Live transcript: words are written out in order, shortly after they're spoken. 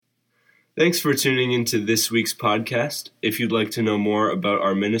Thanks for tuning into this week's podcast. If you'd like to know more about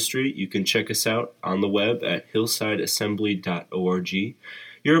our ministry, you can check us out on the web at hillsideassembly.org.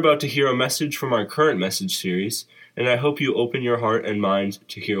 You're about to hear a message from our current message series, and I hope you open your heart and mind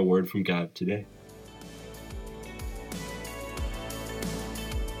to hear a word from God today.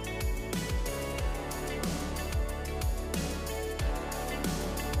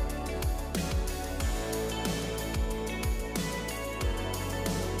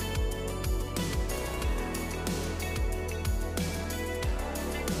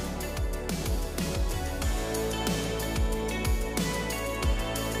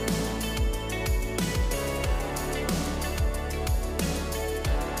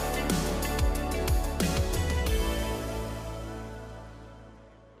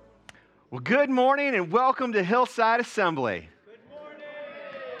 Well, good morning and welcome to Hillside Assembly.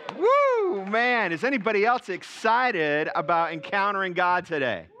 Good morning. Woo, man. Is anybody else excited about encountering God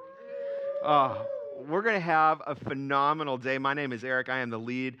today? We're going to have a phenomenal day. My name is Eric. I am the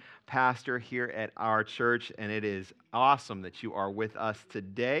lead pastor here at our church, and it is awesome that you are with us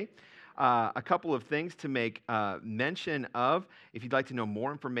today. A couple of things to make mention of. If you'd like to know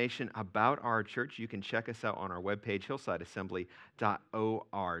more information about our church, you can check us out on our webpage,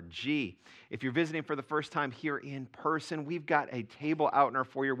 hillsideassembly.org. If you're visiting for the first time here in person, we've got a table out in our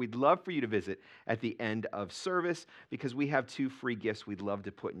foyer. We'd love for you to visit at the end of service because we have 2 free gifts we'd love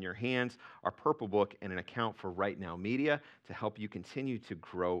to put in your hands, our Purple Book and an account for Right Now Media to help you continue to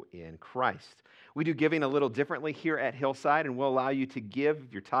grow in Christ. We do giving a little differently here at Hillside, and we'll allow you to give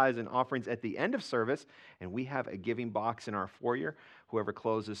your tithes and offerings at the end of service, and we have a giving box in our foyer. Whoever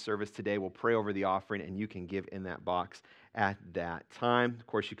closes service today will pray over the offering, and you can give in that box at that time. Of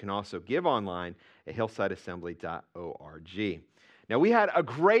course, you can also give online at hillsideassembly.org. Now, we had a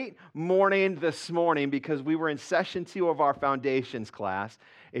great morning this morning because we were in session 2 of our foundations class.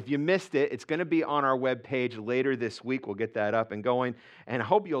 If you missed it, it's going to be on our webpage later this week. We'll get that up and going. And I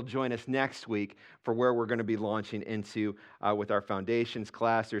hope you'll join us next week for where we're going to be launching into with our foundations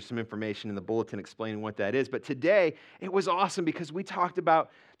class. There's some information in the bulletin explaining what that is. But today, it was awesome because we talked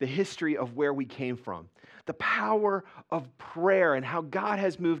about the history of where we came from, the power of prayer and how God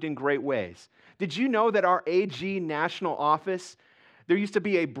has moved in great ways. Did you know that our AG national office, there used to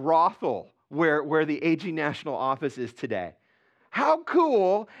be a brothel where the AG national office is today? How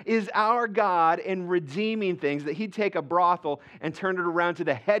cool is our God in redeeming things that he'd take a brothel and turn it around to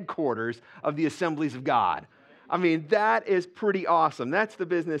the headquarters of the Assemblies of God? I mean, that is pretty awesome. That's the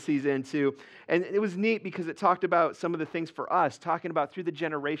business he's into. And it was neat because it talked about some of the things for us, talking about through the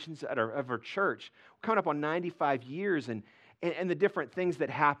generations of our church. We're coming up on 95 years and the different things that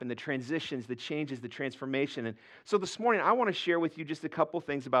happen, the transitions, the changes, the transformation. And so this morning, I want to share with you just a couple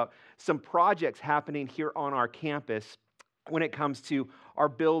things about some projects happening here on our campus when it comes to our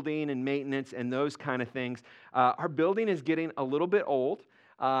building and maintenance and those kind of things. Our building is getting a little bit old.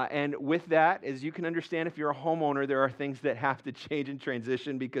 And with that, as you can understand, if you're a homeowner, there are things that have to change and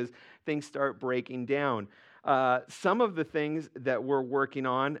transition because things start breaking down. Some of the things that we're working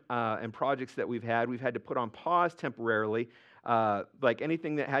on and projects that we've had to put on pause temporarily. Like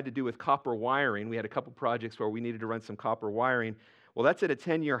anything that had to do with copper wiring. We had a couple projects where we needed to run some copper wiring. Well, that's at a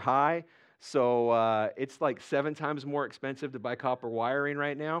 10-year high. So it's like 7 times more expensive to buy copper wiring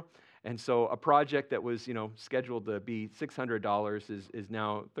right now. And so a project that was, scheduled to be $600 is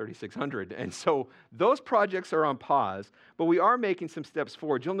now $3,600. And so those projects are on pause, but we are making some steps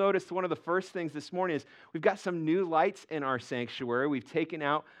forward. You'll notice one of the first things this morning is we've got some new lights in our sanctuary. We've taken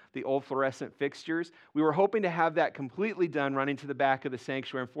out the old fluorescent fixtures. We were hoping to have that completely done running to the back of the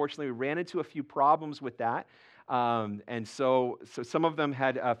sanctuary. Unfortunately, we ran into a few problems with that. And so some of them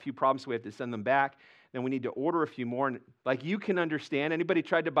had a few problems, so we have to send them back. Then we need to order a few more. And like you can understand, anybody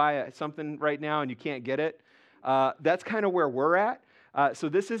tried to buy something right now and you can't get it? That's kind of where we're at. So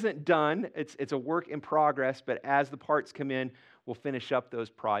this isn't done. It's a work in progress, but as the parts come in, we'll finish up those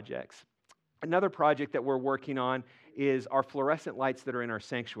projects. Another project that we're working on is our fluorescent lights that are in our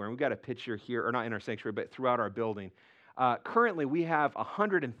sanctuary. And we've got a picture here, or not in our sanctuary, but throughout our building. Currently, we have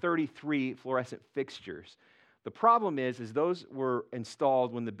 133 fluorescent fixtures. The problem is those were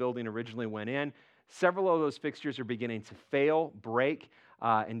installed when the building originally went in. Several of those fixtures are beginning to fail, break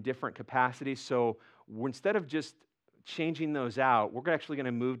in different capacities. So instead of just changing those out, we're actually going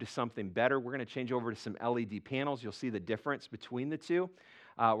to move to something better. We're going to change over to some LED panels. You'll see the difference between the two.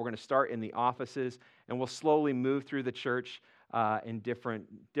 We're going to start in the offices, and we'll slowly move through the church in different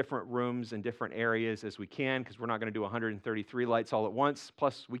rooms and different areas as we can, because we're not going to do 133 lights all at once.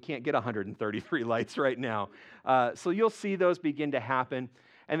 Plus, we can't get 133 lights right now. So you'll see those begin to happen.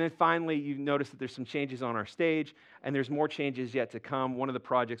 And then finally, you notice that there's some changes on our stage, and there's more changes yet to come. One of the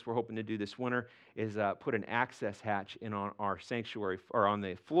projects we're hoping to do this winter is put an access hatch in on our sanctuary, or on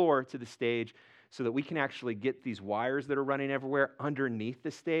the floor to the stage, so that we can actually get these wires that are running everywhere underneath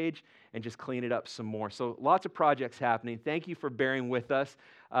the stage and just clean it up some more. So lots of projects happening. Thank you for bearing with us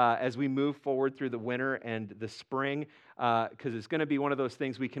as we move forward through the winter and the spring, because it's going to be one of those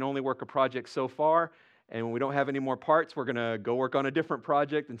things we can only work a project so far, and when we don't have any more parts, we're going to go work on a different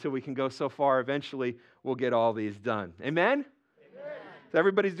project until we can go so far. Eventually, we'll get all these done. Amen? Amen. So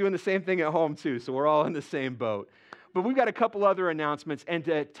everybody's doing the same thing at home too, so we're all in the same boat. But we've got a couple other announcements, and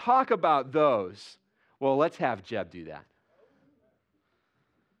to talk about those, well, let's have Jeb do that.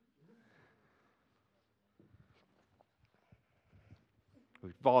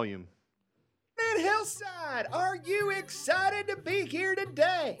 Volume. In Hillside, are you excited to be here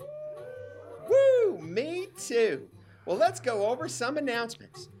today? Woo, me too. Well, let's go over some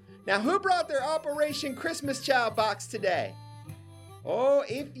announcements. Now, who brought their Operation Christmas Child box today? Oh,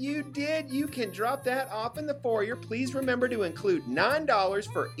 if you did, you can drop that off in the foyer. Please remember to include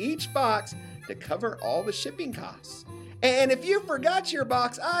 $9 for each box to cover all the shipping costs. And if you forgot your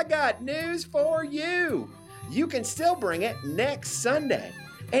box, I got news for you. You can still bring it next Sunday.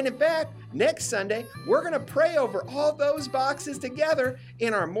 And in fact, next Sunday, we're going to pray over all those boxes together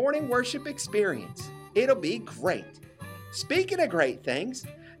in our morning worship experience. It'll be great. Speaking of great things,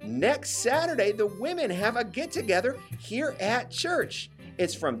 next Saturday, the women have a get-together here at church.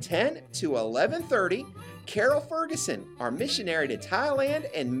 It's from 10 to 11:30. Carol Ferguson, our missionary to Thailand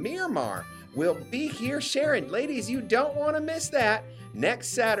and Myanmar, will be here sharing. Ladies, you don't want to miss that. Next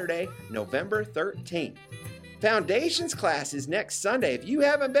Saturday, November 13th. Foundations class is next Sunday. If you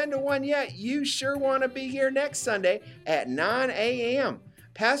haven't been to one yet, you sure want to be here next Sunday at 9 a.m.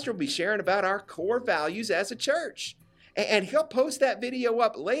 Pastor will be sharing about our core values as a church. And he'll post that video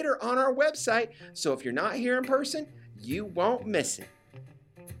up later on our website, so if you're not here in person, you won't miss it.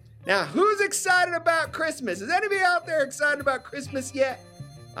 Now, who's excited about Christmas? Is anybody out there excited about Christmas yet?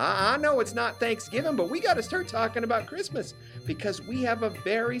 I know it's not Thanksgiving, but we got to start talking about Christmas because we have a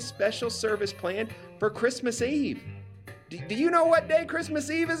very special service planned for Christmas Eve. Do you know what day Christmas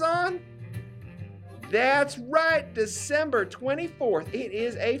Eve is on? That's right, December 24th. It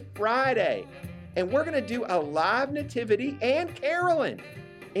is a Friday. And we're going to do a live nativity and caroling.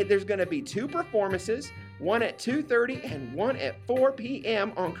 There's going to be 2 performances, one at 2:30 and one at 4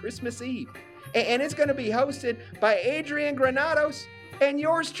 p.m. on Christmas Eve. And it's going to be hosted by Adrian Granados and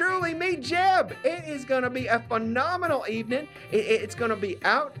yours truly, me, Jeb. It is going to be a phenomenal evening. It's going to be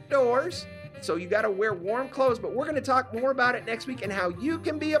outdoors, so you got to wear warm clothes. But we're going to talk more about it next week and how you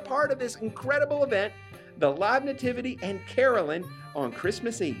can be a part of this incredible event, the live nativity and caroling on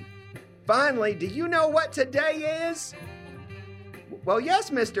Christmas Eve. Finally, do you know what today is? Well, yes,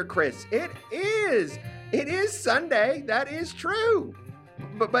 Mr. Chris, it is. It is Sunday. That is true.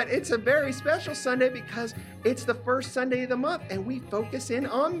 But it's a very special Sunday because it's the first Sunday of the month and we focus in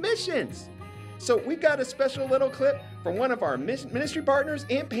on missions. So we've got a special little clip from one of our ministry partners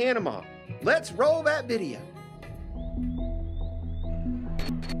in Panama. Let's roll that video.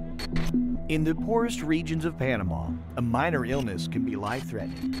 In the poorest regions of Panama, a minor illness can be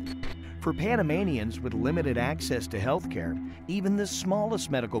life-threatening. For Panamanians with limited access to health care, even the smallest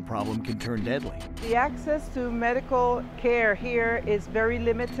medical problem can turn deadly. The access to medical care here is very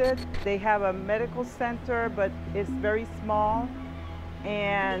limited. They have a medical center, but it's very small.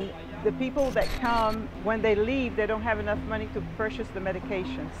 And the people that come, when they leave, they don't have enough money to purchase the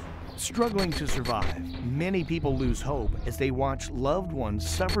medications. Struggling to survive, many people lose hope as they watch loved ones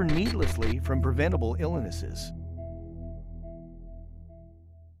suffer needlessly from preventable illnesses.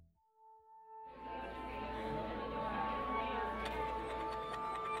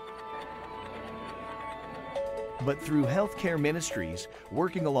 But through Healthcare Ministries,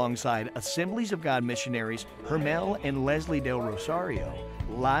 working alongside Assemblies of God missionaries Hermel and Leslie Del Rosario,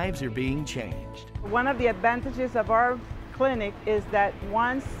 lives are being changed. One of the advantages of our clinic is that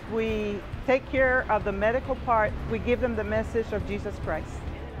once we take care of the medical part, we give them the message of Jesus Christ.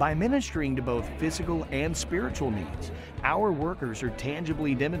 By ministering to both physical and spiritual needs, our workers are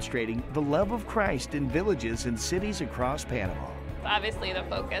tangibly demonstrating the love of Christ in villages and cities across Panama. Obviously, the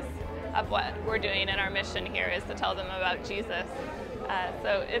focus of what we're doing in our mission here is to tell them about Jesus.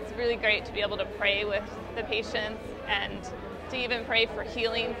 So it's really great to be able to pray with the patients and to even pray for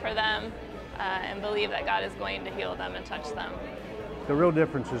healing for them and believe that God is going to heal them and touch them. The real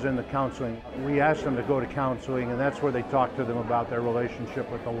difference is in the counseling. We ask them to go to counseling, and that's where they talk to them about their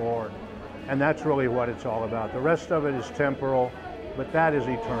relationship with the Lord. And that's really what it's all about. The rest of it is temporal, but that is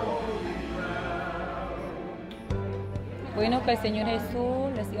eternal.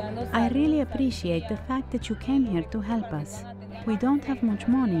 I really appreciate the fact that you came here to help us. We don't have much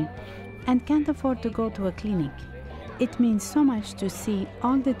money and can't afford to go to a clinic. It means so much to see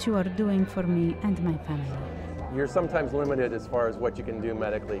all that you are doing for me and my family. You're sometimes limited as far as what you can do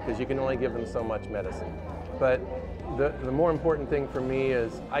medically because you can only give them so much medicine. But the more important thing for me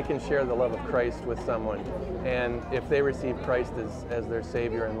is I can share the love of Christ with someone, and if they receive Christ as their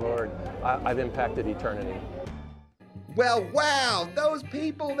Savior and Lord, I've impacted eternity. Well, wow, those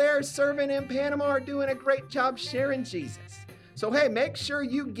people there serving in Panama are doing a great job sharing Jesus. So hey, make sure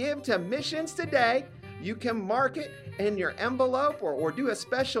you give to Missions Today. You can mark it in your envelope or do a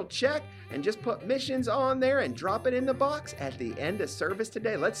special check and just put missions on there and drop it in the box at the end of service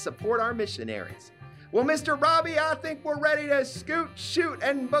today. Let's support our missionaries. Well, Mr. Robbie, I think we're ready to scoot, shoot,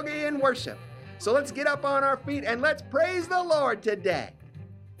 and boogie in worship. So let's get up on our feet and let's praise the Lord today.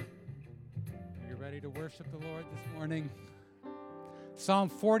 Are you ready to worship the Lord this morning? Psalm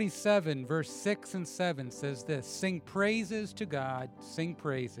 47, verse 6 and 7 says this: Sing praises to God, sing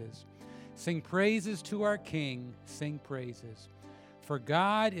praises. Sing praises to our King, sing praises. For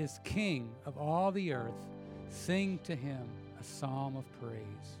God is King of all the earth. Sing to him a psalm of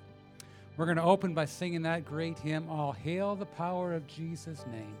praise. We're going to open by singing that great hymn, All Hail the Power of Jesus'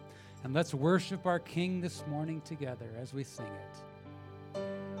 Name. And let's worship our King this morning together as we sing it.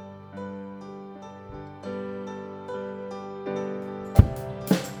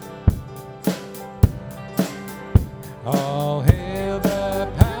 All hail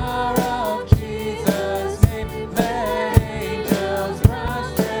the power of Jesus' name. Let angels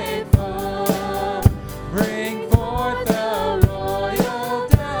prostrate fall. Bring forth the royal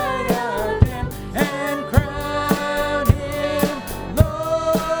diadem and crown him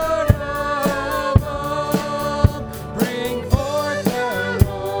Lord of all. Bring forth the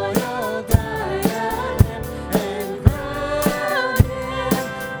royal diadem and crown him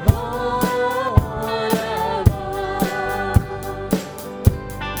Lord of all.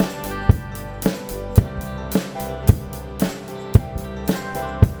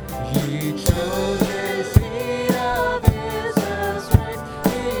 He chose his seed of Israel's race.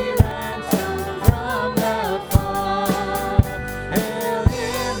 He ransomed from the fall. Hail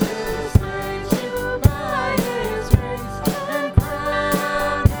him who saves you by his grace and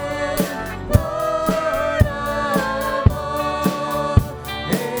crown him Lord of all.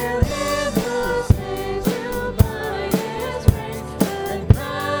 Hail him who saves you by his grace and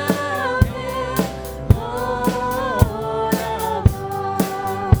crown him Lord of all.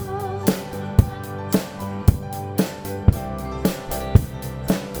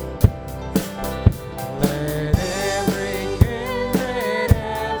 Let every kindred,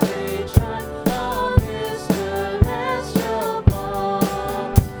 every tribe of his celestial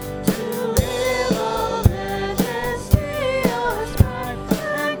born to him all majesty ascribe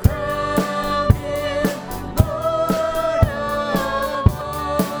and crown him Lord of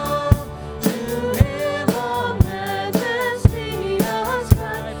all. To him all majesty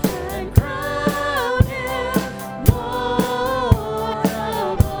ascribe and crown him Lord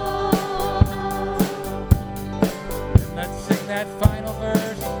of all. Let's sing that final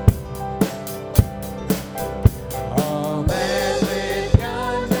verse. All that with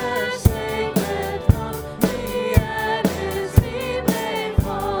yonder sacred throng me at his feet may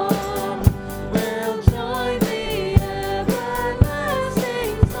fall, will join the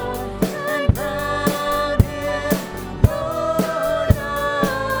everlasting song and crown him Lord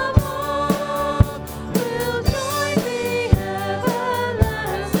of all. Will join the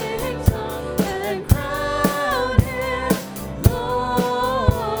everlasting song and crown him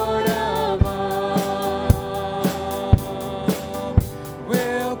Lord of all.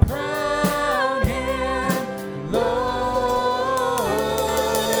 Will crown him Lord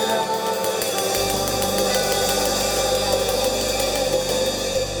of all.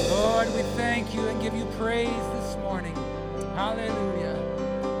 Lord, we thank you and give you praise this morning. Hallelujah.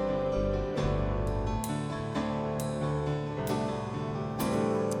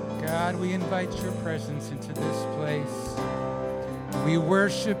 God, we invite your presence into this place. We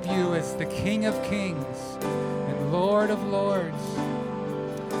worship you as the King of Kings and Lord of Lords.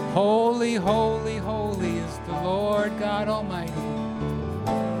 Holy, holy, holy is the Lord God Almighty.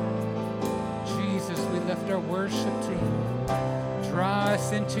 Jesus, we lift our worship to you. Draw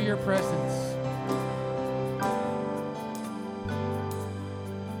us into your presence.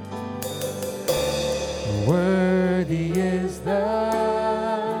 Worthy is the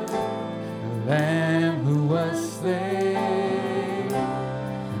Lamb who was slain,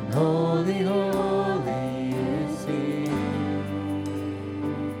 and holy, holy is he.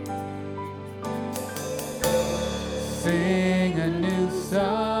 Sing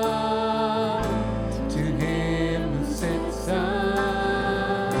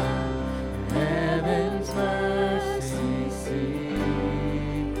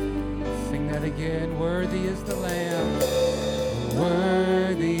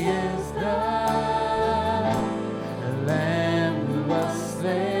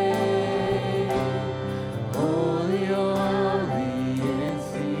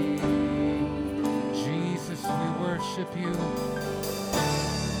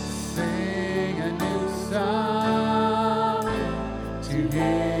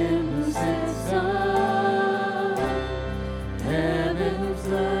Him who sits on heaven's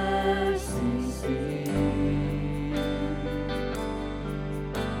mercy seat.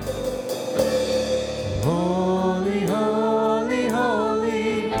 Holy, holy,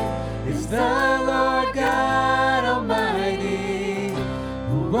 holy is the Lord God Almighty,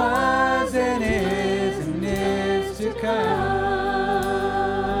 who was and is to come.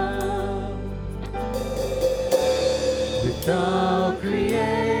 With all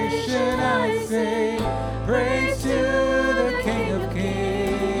creation I sing praise to the King of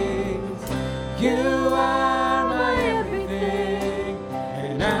Kings. You are my everything,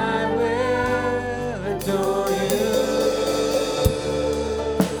 and I will adore you.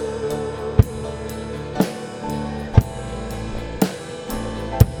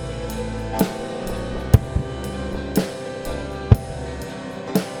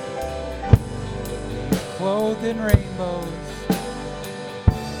 Clothed in rainbows,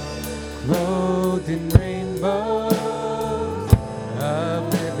 clothed in rainbows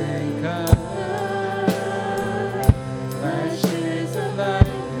of living color, flashes of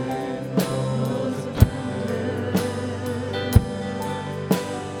lightning, rolls of thunder.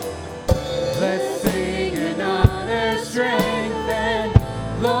 Blessing and honor, strength and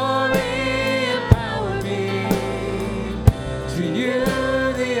glory and power be to you,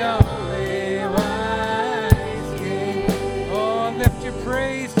 the only wise King. Oh, lift your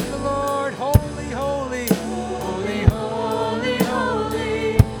praise to the Lord. Holy, holy, holy, holy,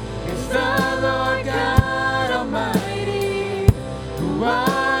 holy is the Lord God Almighty, who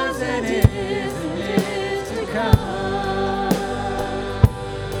was and is to come.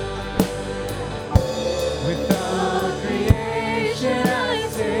 With all creation I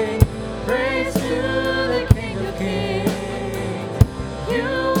sing praise to the King of Kings. You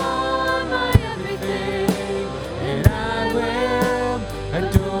are my everything, and I will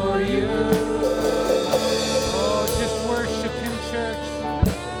adore you. Oh, just worship Him, church.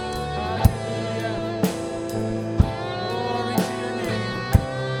 Hallelujah. Glory to your name.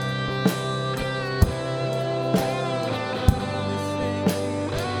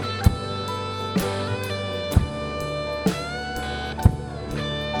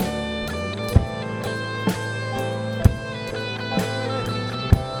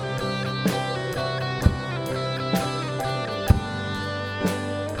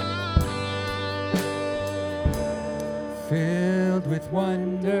 Filled with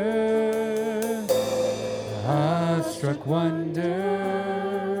wonder, awestruck wonder,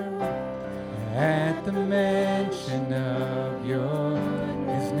 at the mention of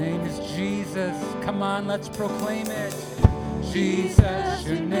His name is Jesus. Come on, let's proclaim it. Jesus,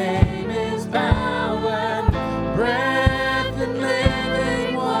 your name is power, breath and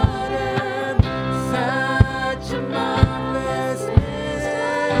living water, such a marvelous mystery.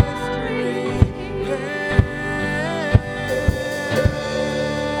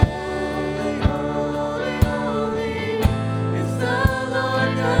 Holy, holy is the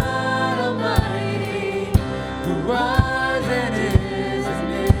Lord God Almighty, who was and is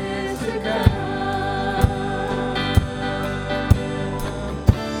to come.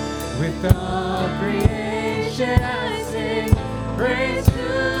 With all creation I sing praise to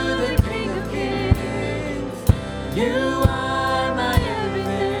the King of Kings. You are my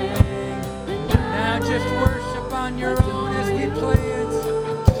everything. Now just worship on your own as we play it.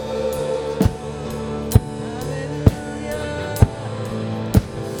 Hallelujah.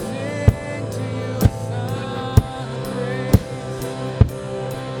 Sing to you a song of praise.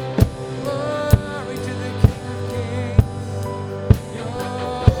 Glory to the King of Kings.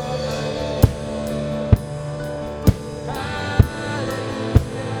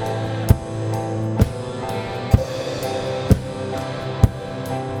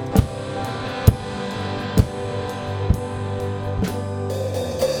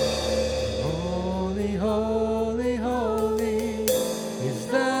 Holy, holy, holy is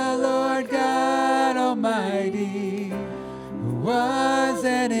the Lord God Almighty, who was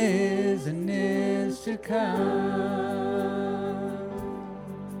and is to come.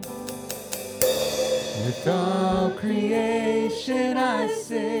 With all creation I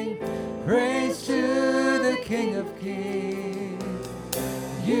sing praise to the King of Kings.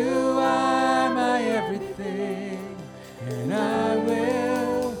 You are my everything, and I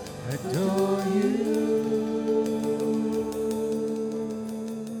will adore you.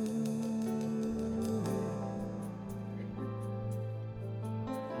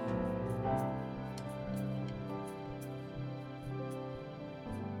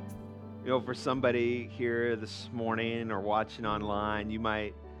 You know, for somebody here this morning or watching online, you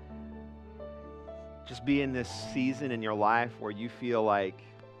might just be in this season in your life where you feel like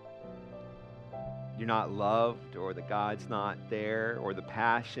you're not loved, or that God's not there, or the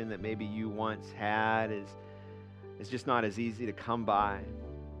passion that maybe you once had is just not as easy to come by.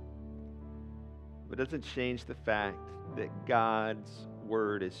 But it doesn't change the fact that God's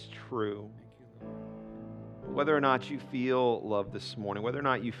word is true. Whether or not you feel loved this morning, whether or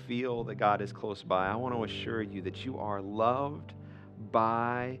not you feel that God is close by, I want to assure you that you are loved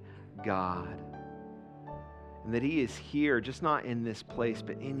by God. And that He is here, just not in this place,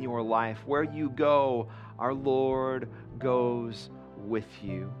 but in your life. Where you go, our Lord goes with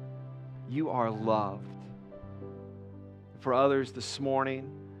you. You are loved. For others this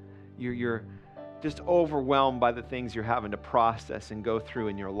morning, you're just overwhelmed by the things you're having to process and go through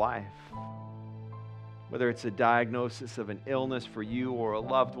in your life. Whether it's a diagnosis of an illness for you or a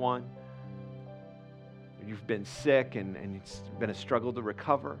loved one, you've been sick and it's been a struggle to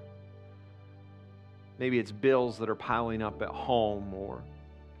recover. Maybe it's bills that are piling up at home or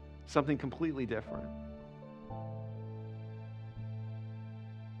something completely different.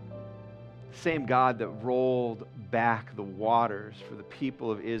 The same God that rolled back the waters for the people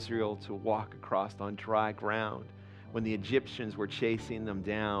of Israel to walk across on dry ground when the Egyptians were chasing them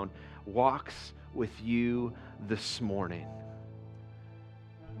down, walks with you this morning.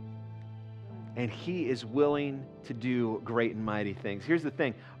 And He is willing to do great and mighty things. Here's the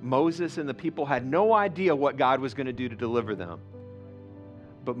thing. Moses and the people had no idea what God was going to do to deliver them.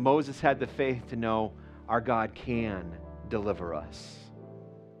 But Moses had the faith to know our God can deliver us.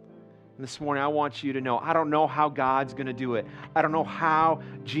 And this morning, I want you to know, I don't know how God's going to do it. I don't know how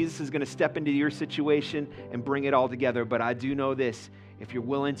Jesus is going to step into your situation and bring it all together. But I do know this. If you're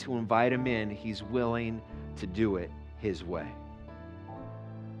willing to invite Him in, He's willing to do it His way.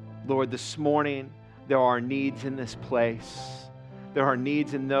 Lord, this morning, there are needs in this place. There are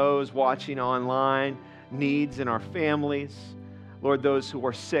needs in those watching online, needs in our families. Lord, those who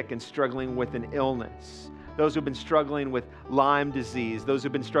are sick and struggling with an illness, those who have been struggling with Lyme disease, those who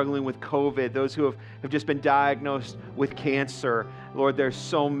have been struggling with COVID, those who have just been diagnosed with cancer. Lord, there's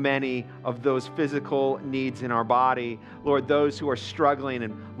so many of those physical needs in our body. Lord, those who are struggling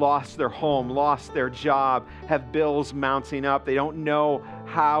and lost their home, lost their job, have bills mounting up. They don't know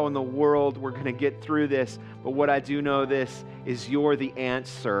how in the world we're going to get through this. But what I do know this is you're the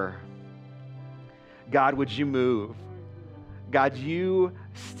answer. God, would you move? God, you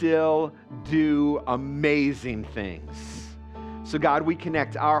still do amazing things. So God, we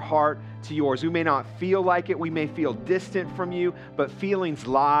connect our heart to yours. We may not feel like it. We may feel distant from you, but feelings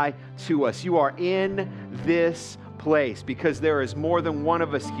lie to us. You are in this place because there is more than one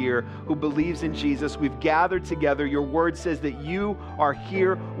of us here who believes in Jesus. We've gathered together. Your word says that you are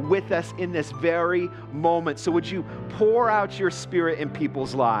here with us in this very moment. So would you pour out your Spirit in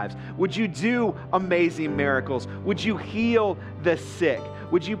people's lives? Would you do amazing miracles? Would you heal the sick?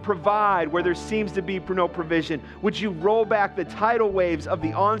 Would you provide where there seems to be no provision? Would you roll back the tidal waves of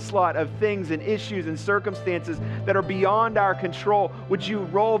the onslaught of things and issues and circumstances that are beyond our control? Would you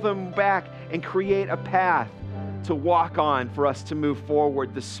roll them back and create a path to walk on for us to move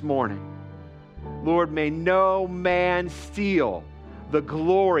forward this morning? Lord, may no man steal the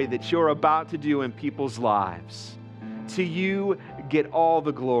glory that you're about to do in people's lives. To you get all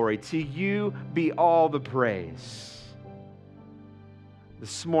the glory. To you be all the praise.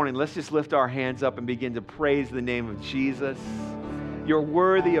 This morning, let's just lift our hands up and begin to praise the name of Jesus. You're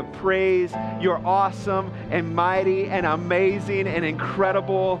worthy of praise. You're awesome and mighty and amazing and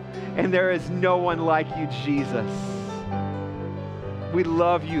incredible. And there is no one like you, Jesus. We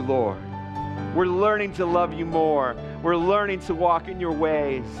love you, Lord. We're learning to love you more. We're learning to walk in your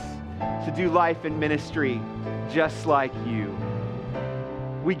ways, to do life and ministry just like you.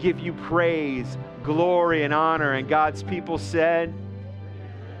 We give you praise, glory, and honor. And God's people said,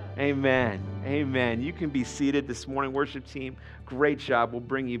 amen. Amen. You can be seated this morning. Worship team, great job. We'll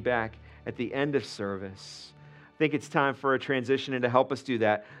bring you back at the end of service. I think it's time for a transition, and to help us do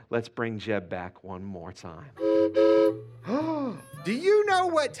that, let's bring Jeb back one more time. Do you know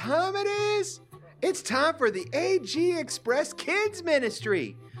what time it is? It's time for the AG Express Kids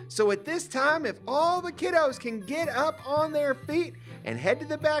Ministry. So at this time, if all the kiddos can get up on their feet and head to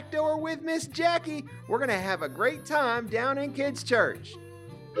the back door with Miss Jackie, we're going to have a great time down in Kids Church.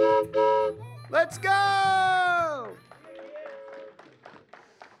 Let's go!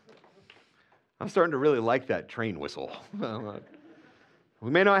 I'm starting to really like that train whistle. We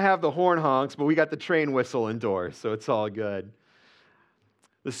may not have the horn honks, but we got the train whistle indoors, so it's all good.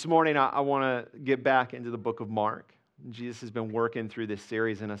 This morning, I want to get back into the book of Mark. Jesus has been working through this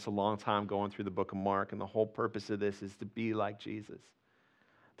series in us a long time, going through the book of Mark, and the whole purpose of this is to be like Jesus,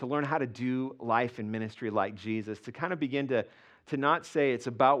 to learn how to do life and ministry like Jesus, to kind of begin to not say it's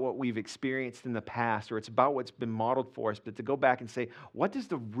about what we've experienced in the past or it's about what's been modeled for us, but to go back and say, what does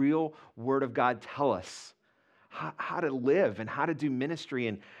the real Word of God tell us? How to live and how to do ministry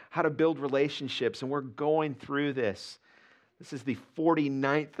and how to build relationships. And we're going through this. This is the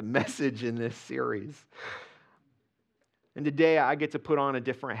 49th message in this series. And today I get to put on a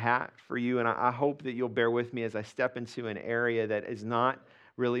different hat for you, and I hope that you'll bear with me as I step into an area that is not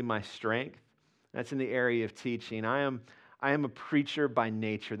really my strength. That's in the area of teaching. I am a preacher by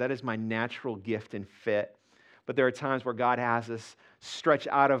nature. That is my natural gift and fit. But there are times where God has us stretch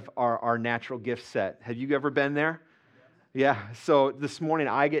out of our natural gift set. Have you ever been there? Yeah. So this morning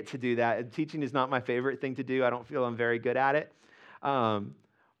I get to do that. Teaching is not my favorite thing to do. I don't feel I'm very good at it.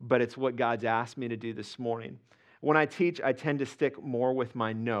 But it's what God's asked me to do this morning. When I teach, I tend to stick more with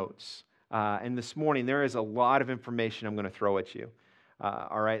my notes. And this morning, there is a lot of information I'm going to throw at you.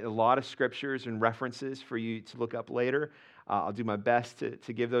 All right, a lot of scriptures and references for you to look up later. I'll do my best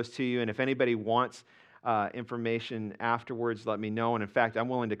to give those to you. And if anybody wants information afterwards, let me know. And in fact, I'm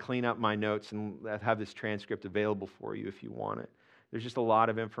willing to clean up my notes and have this transcript available for you if you want it. There's just a lot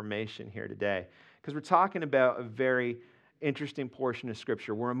of information here today because we're talking about a very interesting portion of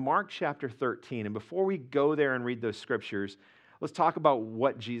Scripture. We're in Mark chapter 13, and before we go there and read those Scriptures, let's talk about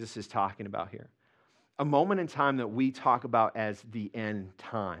what Jesus is talking about here. A moment in time that we talk about as the end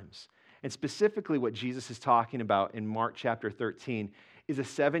times. And specifically what Jesus is talking about in Mark chapter 13 is a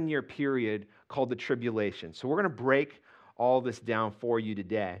 7-year period called the tribulation. So we're going to break all this down for you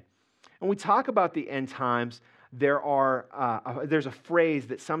today. When we talk about the end times, there's a phrase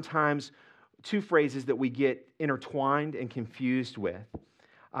that sometimes two phrases that we get intertwined and confused with.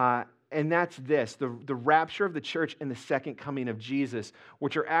 And that's this, the rapture of the church and the second coming of Jesus,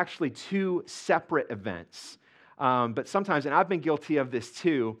 which are actually two separate events. But sometimes, and I've been guilty of this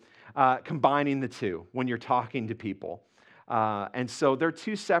too, combining the two when you're talking to people. And so they're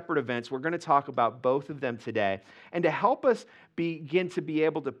two separate events. We're going to talk about both of them today. And to help us begin to be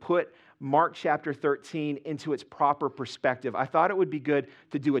able to put Mark chapter 13 into its proper perspective, I thought it would be good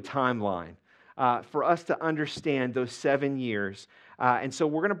to do a timeline. For us to understand those 7 years. And so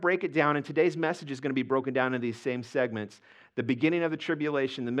we're going to break it down, and today's message is going to be broken down into these same segments: the beginning of the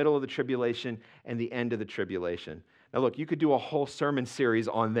tribulation, the middle of the tribulation, and the end of the tribulation. Now look, you could do a whole sermon series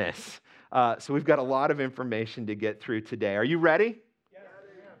on this. So we've got a lot of information to get through today. Are you ready? Yes.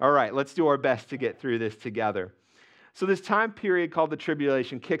 All right, let's do our best to get through this together. So this time period called the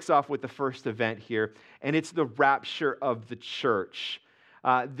tribulation kicks off with the first event here, and it's the rapture of the church.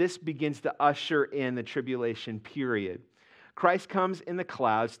 This begins to usher in the tribulation period. Christ comes in the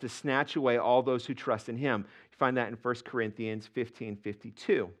clouds to snatch away all those who trust in him. You find that in 1 Corinthians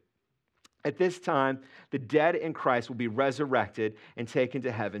 15:52. At this time, the dead in Christ will be resurrected and taken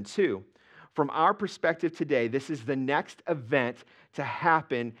to heaven too. From our perspective today, this is the next event to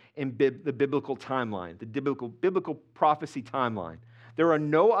happen in the biblical timeline, the biblical prophecy timeline. There are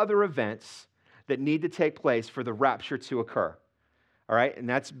no other events that need to take place for the rapture to occur. All right, and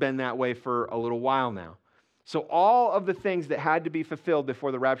that's been that way for a little while now. So all of the things that had to be fulfilled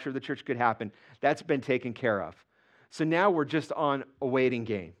before the rapture of the church could happen, that's been taken care of. So now we're just on a waiting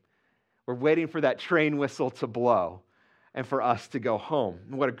game. We're waiting for that train whistle to blow and for us to go home.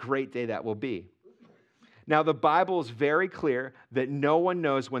 And what a great day that will be. Now, the Bible is very clear that no one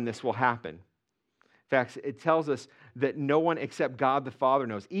knows when this will happen. In fact, it tells us that no one except God the Father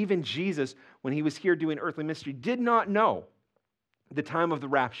knows. Even Jesus, when he was here doing earthly ministry, did not know the time of the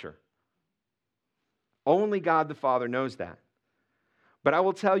rapture. Only God the Father knows that. But I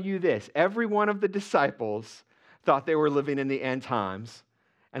will tell you this, every one of the disciples thought they were living in the end times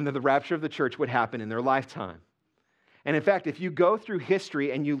and that the rapture of the church would happen in their lifetime. And in fact, if you go through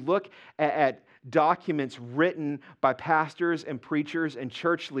history and you look at documents written by pastors and preachers and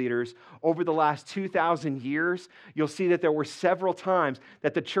church leaders over the last 2,000 years, you'll see that there were several times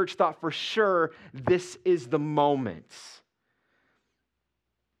that the church thought for sure this is the moment.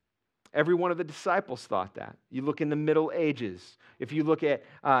 Every one of the disciples thought that. You look in the Middle Ages. If you look at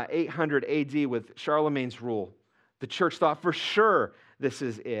 800 AD with Charlemagne's rule, the church thought for sure this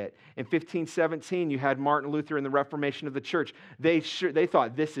is it. In 1517, you had Martin Luther and the Reformation of the church. They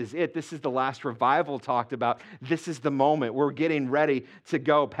thought this is it. This is the last revival talked about. This is the moment. We're getting ready to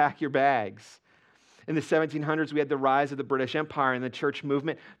go. Pack your bags. In the 1700s, we had the rise of the British Empire, and the church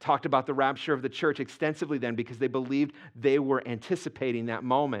movement talked about the rapture of the church extensively then because they believed they were anticipating that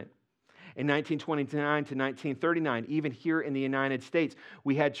moment. In 1929 to 1939, even here in the United States,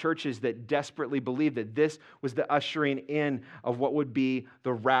 we had churches that desperately believed that this was the ushering in of what would be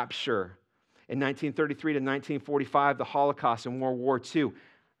the rapture. In 1933 to 1945, the Holocaust and World War II,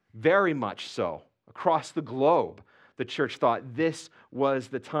 Very much so. Across the globe, the church thought this was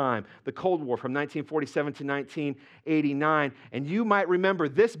the time. The Cold War from 1947 to 1989. And you might remember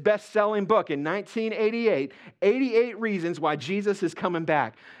this best-selling book in 1988, 88 Reasons Why Jesus is Coming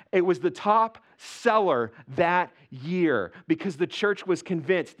Back. It was the top seller that year because the church was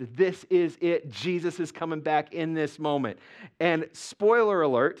convinced that this is it. Jesus is coming back in this moment. And spoiler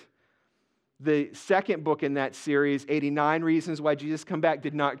alert, the second book in that series, 89 Reasons Why Jesus Come Back,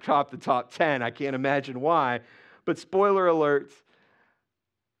 did not top the top 10. I can't imagine why. But spoiler alert,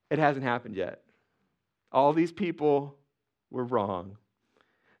 it hasn't happened yet. All these people were wrong.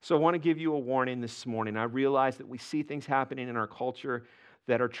 So I want to give you a warning this morning. I realize that we see things happening in our culture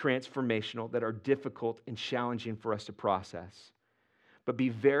that are transformational, that are difficult and challenging for us to process. But be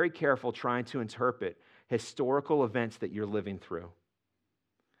very careful trying to interpret historical events that you're living through,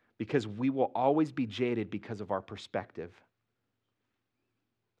 because we will always be jaded because of our perspective.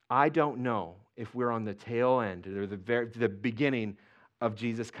 I don't know if we're on the tail end or the beginning of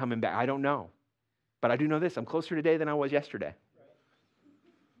Jesus coming back. I don't know. But I do know this. I'm closer today than I was yesterday.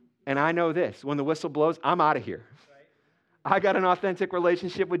 And I know this. When the whistle blows, I'm out of here. I got an authentic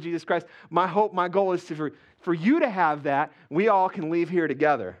relationship with Jesus Christ. My hope, my goal is for you to have that. We all can leave here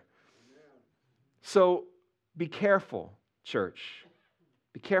together. So be careful, church.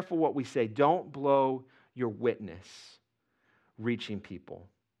 Be careful what we say. Don't blow your witness reaching people.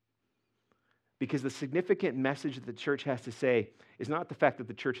 Because the significant message that the church has to say is not the fact that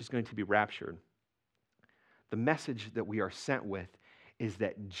the church is going to be raptured. The message that we are sent with is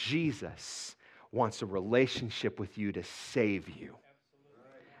that Jesus wants a relationship with you to save you.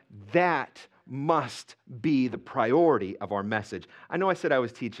 That must be the priority of our message. I know I said I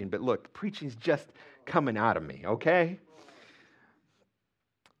was teaching, but look, preaching's just coming out of me, okay?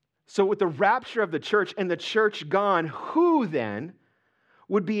 So with the rapture of the church and the church gone, who then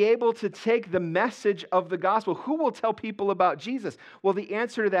would be able to take the message of the gospel? Who will tell people about Jesus? Well, the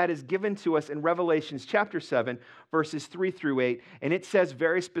answer to that is given to us in Revelation chapter 7, verses 3 through 8, and it says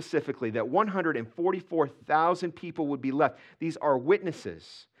very specifically that 144,000 people would be left. These are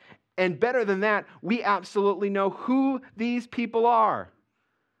witnesses. And better than that, we absolutely know who these people are.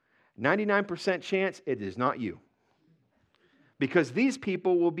 99% chance it is not you. Because these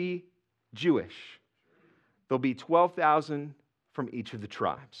people will be Jewish. There'll be 12,000 from each of the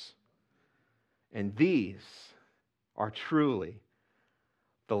tribes. And these are truly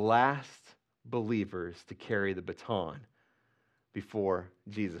the last believers to carry the baton before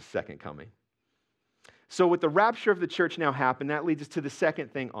Jesus' second coming. So with the rapture of the church now happened, that leads us to the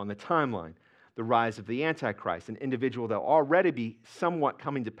second thing on the timeline, the rise of the Antichrist, an individual that will already be somewhat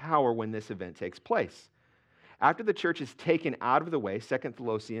coming to power when this event takes place. After the church is taken out of the way,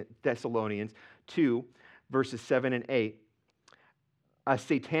 2 Thessalonians 2, verses 7 and 8, a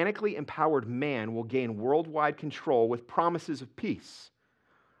satanically empowered man will gain worldwide control with promises of peace.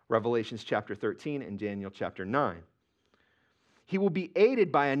 Revelations chapter 13 and Daniel chapter 9. He will be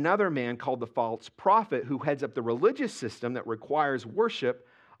aided by another man called the false prophet who heads up the religious system that requires worship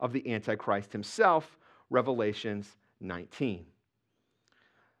of the Antichrist himself. Revelations 19.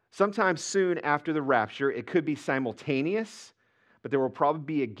 Sometime soon after the rapture, it could be simultaneous, but there will probably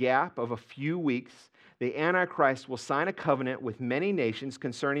be a gap of a few weeks. The Antichrist will sign a covenant with many nations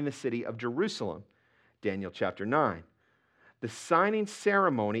concerning the city of Jerusalem. Daniel chapter 9. The signing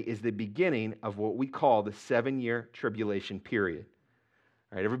ceremony is the beginning of what we call the 7-year tribulation period.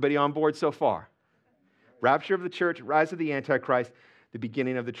 All right, everybody on board so far? Rapture of the church, rise of the Antichrist, the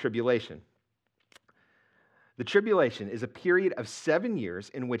beginning of the tribulation. The tribulation is a period of 7 years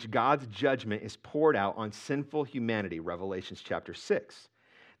in which God's judgment is poured out on sinful humanity. Revelations chapter 6.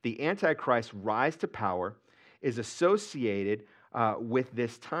 The Antichrist's rise to power is associated with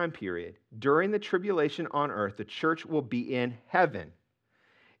this time period. During the tribulation on earth, the church will be in heaven.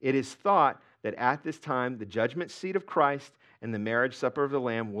 It is thought that at this time, the judgment seat of Christ and the marriage supper of the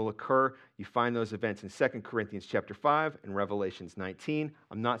Lamb will occur. You find those events in 2 Corinthians chapter 5 and Revelations 19.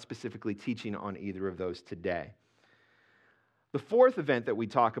 I'm not specifically teaching on either of those today. The fourth event that we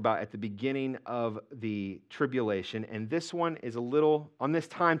talk about at the beginning of the tribulation, and this one is a little, on this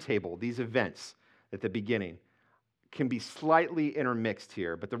timetable, these events at the beginning can be slightly intermixed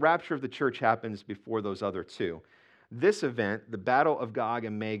here, but the rapture of the church happens before those other two. This event, the Battle of Gog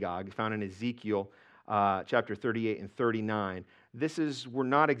and Magog, found in Ezekiel chapter 38 and 39, we're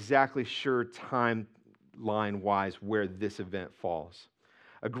not exactly sure timeline-wise where this event falls.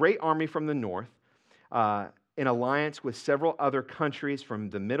 A great army from the north, in alliance with several other countries from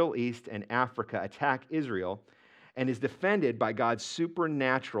the Middle East and Africa, attack Israel and is defended by God's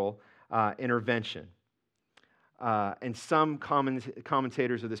supernatural intervention. And some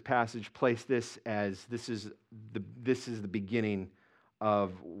commentators of this passage place this as this is the beginning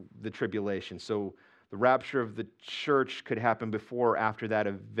of the tribulation. So the rapture of the church could happen before or after that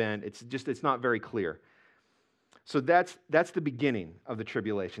event. It's not very clear. So that's the beginning of the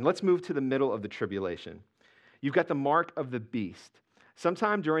tribulation. Let's move to the middle of the tribulation. You've got the mark of the beast.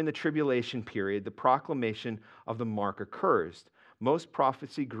 Sometime during the tribulation period, the proclamation of the mark occurs. Most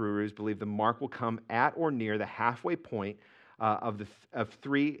prophecy gurus believe the mark will come at or near the halfway point of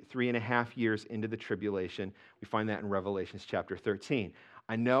 3.5 years into the tribulation. We find that in Revelation chapter 13.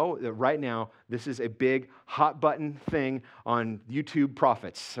 I know that right now this is a big hot button thing on YouTube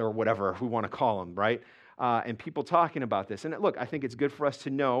prophets or whatever we want to call them, right? And people talking about this. And look, I think it's good for us to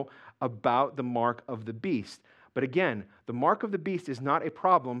know about the mark of the beast. But again, the mark of the beast is not a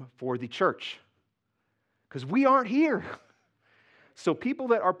problem for the church because we aren't here. So people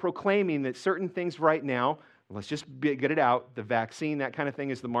that are proclaiming that certain things right now, let's just get it out, the vaccine, that kind of thing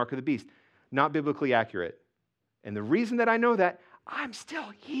is the mark of the beast, not biblically accurate. And the reason that I know that, I'm still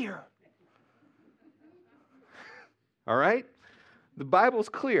here. All right? The Bible's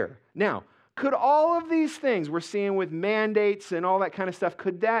clear. Now, could all of these things we're seeing with mandates and all that kind of stuff,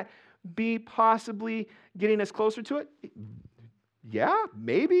 could that be possibly getting us closer to it? Yeah,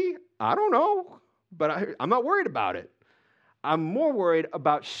 maybe. I don't know. But I'm not worried about it. I'm more worried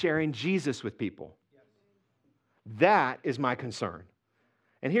about sharing Jesus with people. That is my concern.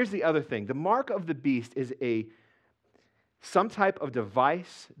 And here's the other thing. The mark of the beast is some type of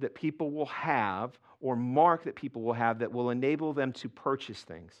device that people will have or mark that people will have that will enable them to purchase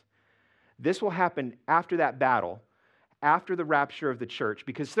things. This will happen after that battle, after the rapture of the church,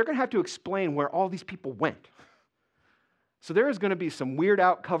 because they're going to have to explain where all these people went. So there is going to be some weird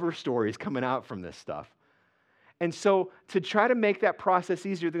out cover stories coming out from this stuff. And so to try to make that process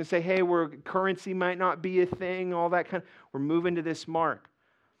easier, they're going to say, hey, currency might not be a thing, all that kind of, we're moving to this mark.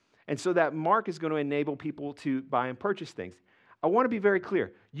 And so that mark is going to enable people to buy and purchase things. I want to be very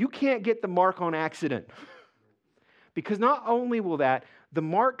clear. You can't get the mark on accident. Because not only will the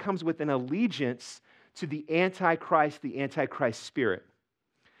mark comes with an allegiance to the Antichrist spirit.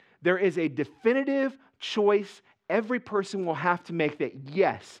 There is a definitive choice every person will have to make that,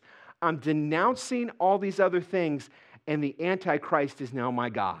 yes, I'm denouncing all these other things, and the Antichrist is now my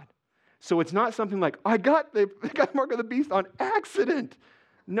God. So it's not something like, I got the mark of the beast on accident.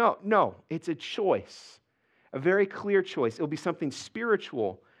 No, it's a choice, a very clear choice. It'll be something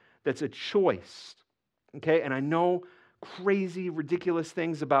spiritual that's a choice, okay? And I know crazy, ridiculous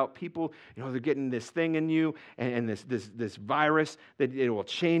things about people, they're getting this thing in you and this virus that it will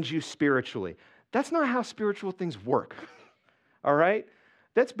change you spiritually. That's not how spiritual things work, all right?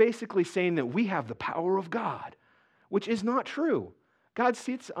 That's basically saying that we have the power of God, which is not true. God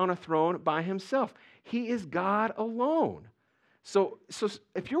sits on a throne by himself. He is God alone. So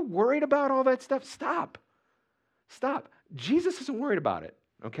if you're worried about all that stuff, stop. Jesus isn't worried about it,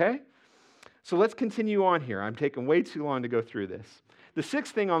 okay? So let's continue on here. I'm taking way too long to go through this. The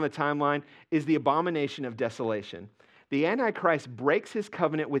sixth thing on the timeline is the abomination of desolation. The Antichrist breaks his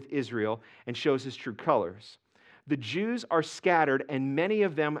covenant with Israel and shows his true colors. The Jews are scattered, and many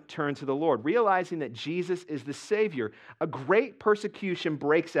of them turn to the Lord, realizing that Jesus is the Savior. A great persecution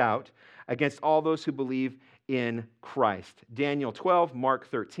breaks out against all those who believe in Christ. Daniel 12, Mark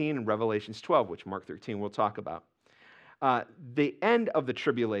 13, and Revelations 12, which Mark 13 we'll talk about. The end of the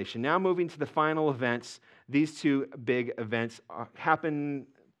tribulation, now moving to the final events. These two big events happen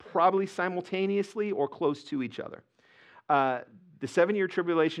probably simultaneously or close to each other. The 7-year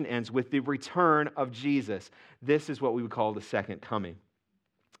tribulation ends with the return of Jesus. This is what we would call the second coming.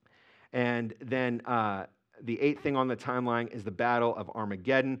 And then the eighth thing on the timeline is the battle of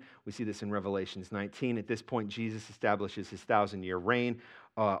Armageddon. We see this in Revelations 19. At this point, Jesus establishes his 1,000-year reign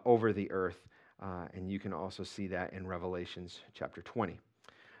over the earth. And you can also see that in Revelations chapter 20.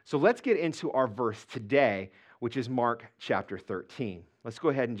 So let's get into our verse today, which is Mark chapter 13. Let's go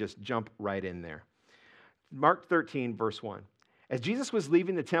ahead and just jump right in there. Mark 13, verse 1. As Jesus was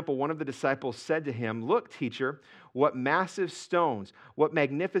leaving the temple, one of the disciples said to him, "Look, teacher, what massive stones, what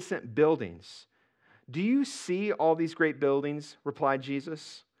magnificent buildings. Do you see all these great buildings?" replied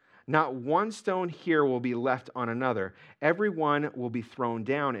Jesus. "Not one stone here will be left on another. Every one will be thrown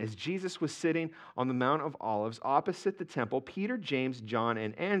down." As Jesus was sitting on the Mount of Olives opposite the temple, Peter, James, John,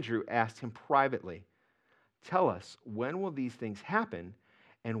 and Andrew asked him privately, "Tell us, when will these things happen,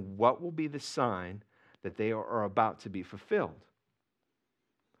 and what will be the sign that they are about to be fulfilled?"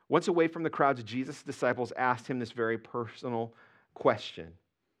 Once away from the crowds, Jesus' disciples asked him this very personal question.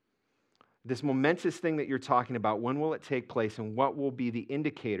 This momentous thing that you're talking about, when will it take place, and what will be the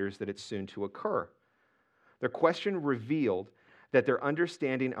indicators that it's soon to occur? Their question revealed that their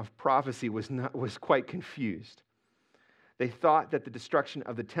understanding of prophecy was quite confused. They thought that the destruction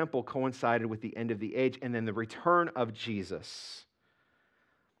of the temple coincided with the end of the age and then the return of Jesus.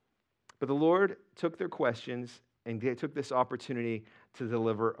 But the Lord took their questions and they took this opportunity to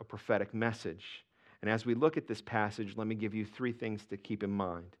deliver a prophetic message. And as we look at this passage, let me give you 3 things to keep in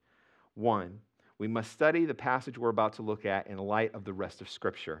mind. 1, we must study the passage we're about to look at in light of the rest of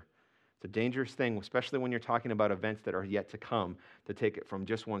Scripture. It's a dangerous thing, especially when you're talking about events that are yet to come, to take it from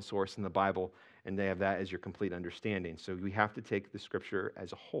just one source in the Bible and they have that as your complete understanding. So we have to take the Scripture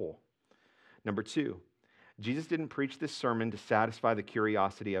as a whole. Number 2, Jesus didn't preach this sermon to satisfy the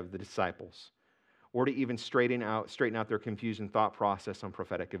curiosity of the disciples or to even straighten out their confused thought process on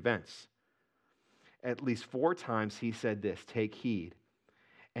prophetic events. At least 4 times he said this, take heed.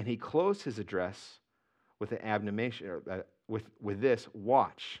 And he closed his address with an admonition, with this,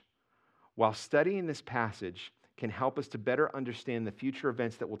 watch. While studying this passage can help us to better understand the future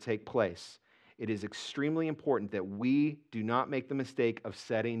events that will take place, it is extremely important that we do not make the mistake of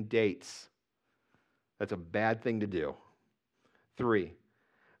setting dates. That's a bad thing to do. 3,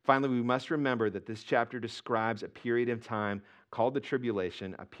 finally, we must remember that this chapter describes a period of time called the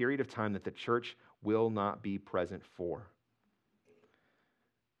tribulation, a period of time that the church will not be present for.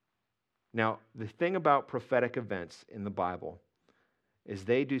 Now, the thing about prophetic events in the Bible is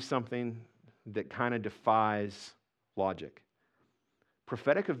they do something that kind of defies logic.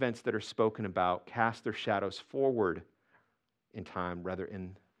 Prophetic events that are spoken about cast their shadows forward in time rather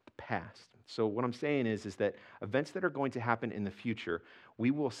in the past. So what I'm saying is that events that are going to happen in the future, we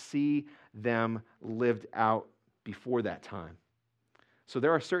will see them lived out before that time. So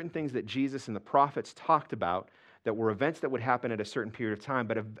there are certain things that Jesus and the prophets talked about that were events that would happen at a certain period of time,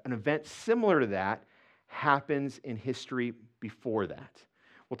 but an event similar to that happens in history before that.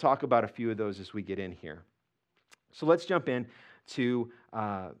 We'll talk about a few of those as we get in here. So let's jump in to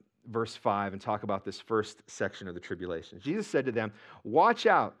verse 5 and talk about this first section of the tribulation. Jesus said to them, watch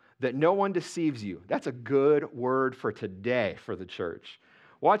out that no one deceives you. That's a good word for today for the church.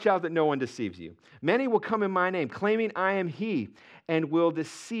 Watch out that no one deceives you. Many will come in my name, claiming I am he, and will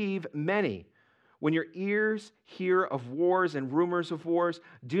deceive many. When your ears hear of wars and rumors of wars,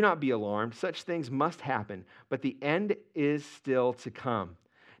 do not be alarmed. Such things must happen, but the end is still to come.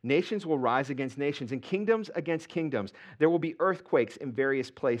 Nations will rise against nations and kingdoms against kingdoms. There will be earthquakes in various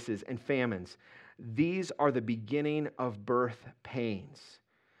places and famines. These are the beginning of birth pains.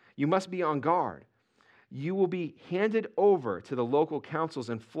 You must be on guard. You will be handed over to the local councils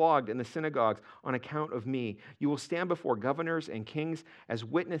and flogged in the synagogues on account of me. You will stand before governors and kings as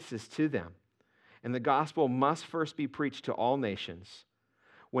witnesses to them. And the gospel must first be preached to all nations.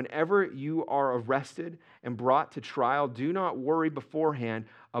 Whenever you are arrested and brought to trial, do not worry beforehand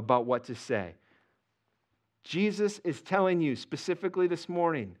about what to say. Jesus is telling you specifically this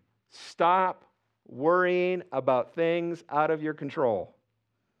morning, stop worrying about things out of your control.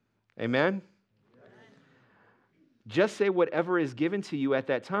 Amen? Just say whatever is given to you at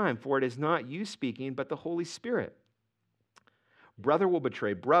that time, for it is not you speaking, but the Holy Spirit. Brother will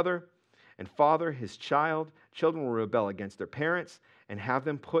betray brother, and father his child. Children will rebel against their parents and have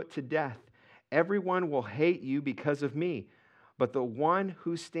them put to death. Everyone will hate you because of me, but the one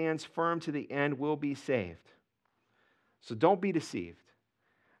who stands firm to the end will be saved. So don't be deceived.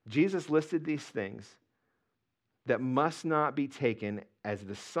 Jesus listed these things that must not be taken as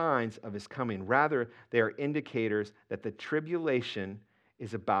the signs of his coming. Rather, they are indicators that the tribulation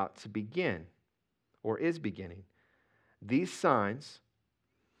is about to begin or is beginning. These signs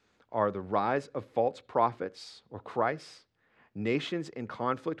are the rise of false prophets or Christs, nations in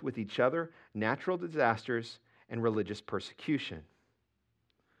conflict with each other, natural disasters, and religious persecution.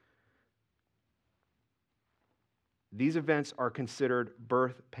 These events are considered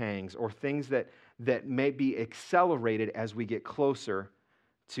birth pangs or things that may be accelerated as we get closer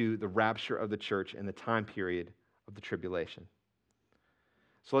to the rapture of the church and the time period of the tribulation.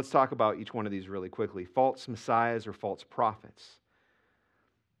 So let's talk about each one of these really quickly. False messiahs or false prophets.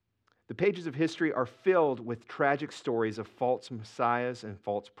 The pages of history are filled with tragic stories of false messiahs and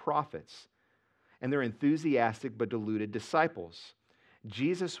false prophets, and their enthusiastic but deluded disciples.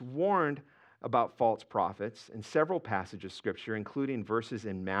 Jesus warned about false prophets in several passages of Scripture, including verses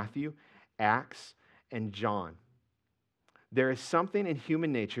in Matthew, Acts, and John. There is something in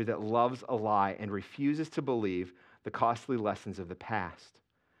human nature that loves a lie and refuses to believe the costly lessons of the past.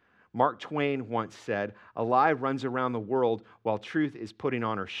 Mark Twain once said, "A lie runs around the world while truth is putting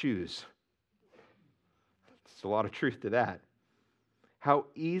on her shoes." There's a lot of truth to that. How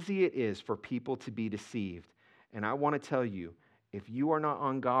easy it is for people to be deceived. And I want to tell you, if you are not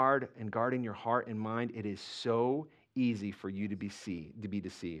on guard and guarding your heart and mind, it is so easy for you to be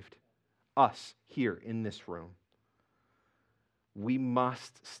deceived. Us here in this room. We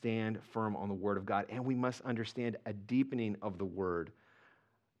must stand firm on the Word of God, and we must understand a deepening of the Word.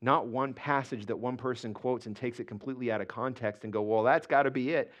 Not one passage that one person quotes and takes it completely out of context and go, well, that's got to be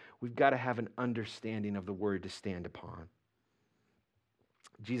it. We've got to have an understanding of the Word to stand upon.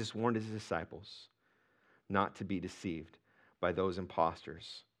 Jesus warned his disciples not to be deceived by those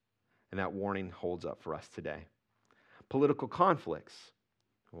imposters, and that warning holds up for us today. Political conflicts.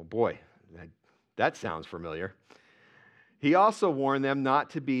 Oh boy, that sounds familiar. He also warned them not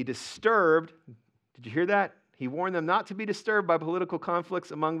to be disturbed. Did you hear that? He warned them not to be disturbed by political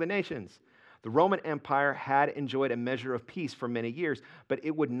conflicts among the nations. The Roman Empire had enjoyed a measure of peace for many years, but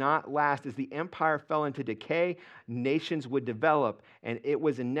it would not last. As the empire fell into decay, nations would develop, and it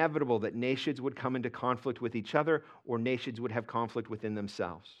was inevitable that nations would come into conflict with each other, or nations would have conflict within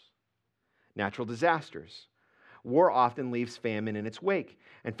themselves. Natural disasters. War often leaves famine in its wake,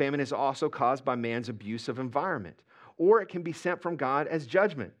 and famine is also caused by man's abuse of environment, or it can be sent from God as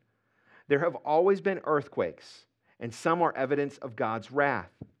judgment. There have always been earthquakes, and some are evidence of God's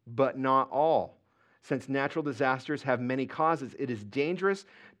wrath, but not all. Since natural disasters have many causes, it is dangerous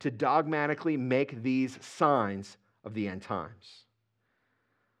to dogmatically make these signs of the end times.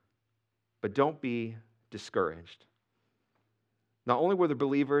 But don't be discouraged. Not only were the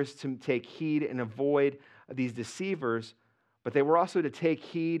believers to take heed and avoid these deceivers, but they were also to take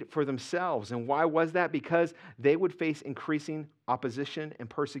heed for themselves. And why was that? Because they would face increasing opposition and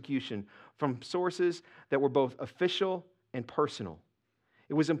persecution from sources that were both official and personal.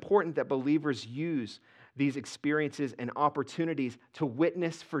 It was important that believers use these experiences and opportunities to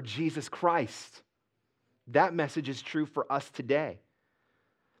witness for Jesus Christ. That message is true for us today.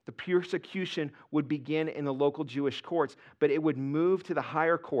 The persecution would begin in the local Jewish courts, but it would move to the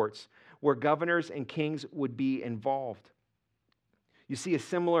higher courts where governors and kings would be involved. You see a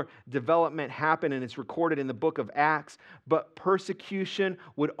similar development happen, and it's recorded in the book of Acts, but persecution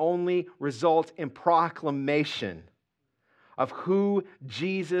would only result in proclamation of who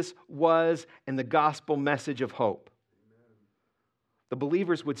Jesus was and the gospel message of hope. The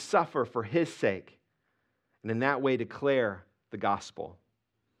believers would suffer for his sake, and in that way declare the gospel.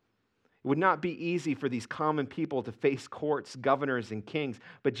 It would not be easy for these common people to face courts, governors, and kings,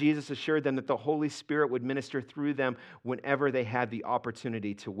 but Jesus assured them that the Holy Spirit would minister through them whenever they had the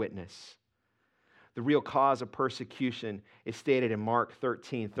opportunity to witness. The real cause of persecution is stated in Mark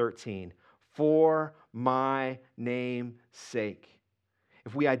 13:13. For my name's sake.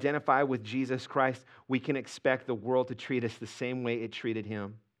 If we identify with Jesus Christ, we can expect the world to treat us the same way it treated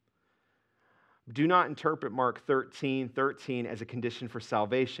him. Do not interpret Mark 13:13 as a condition for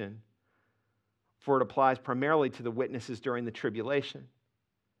salvation, for it applies primarily to the witnesses during the tribulation.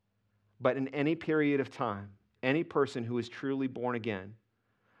 But in any period of time, any person who is truly born again,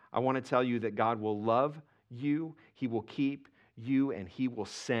 I want to tell you that God will love you, he will keep you, and he will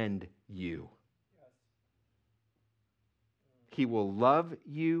send you. He will love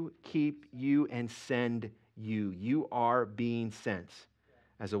you, keep you, and send you. You are being sent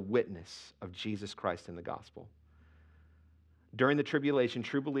as a witness of Jesus Christ in the gospel. During the tribulation,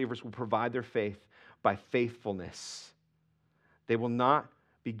 true believers will provide their faith by faithfulness. They will not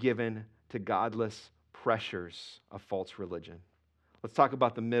be given to godless pressures of false religion. Let's talk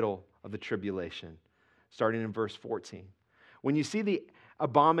about the middle of the tribulation, starting in verse 14. When you see the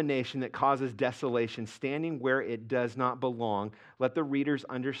abomination that causes desolation standing where it does not belong, let the readers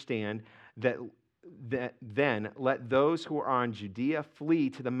understand that then let those who are in Judea flee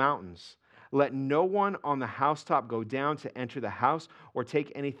to the mountains. Let no one on the housetop go down to enter the house or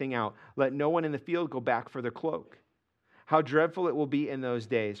take anything out. Let no one in the field go back for their cloak. How dreadful it will be in those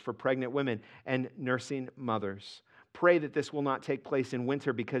days for pregnant women and nursing mothers. Pray that this will not take place in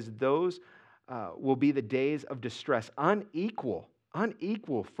winter, because those will be the days of distress, unequal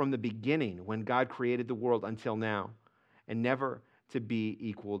from the beginning when God created the world until now, and never to be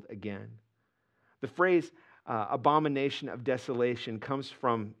equaled again. The phrase abomination of desolation comes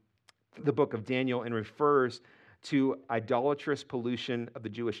from the book of Daniel and refers to idolatrous pollution of the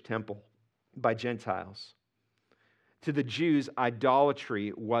Jewish temple by Gentiles. To the Jews,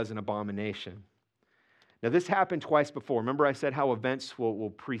 idolatry was an abomination. Now, this happened twice before. Remember I said how events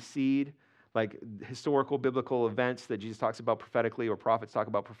will precede, like historical biblical events that Jesus talks about prophetically or prophets talk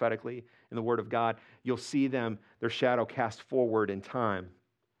about prophetically in the Word of God. You'll see them, their shadow cast forward in time.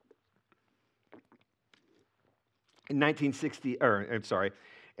 In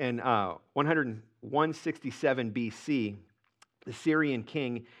 167 BC, the Syrian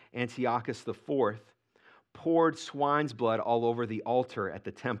king Antiochus IV poured swine's blood all over the altar at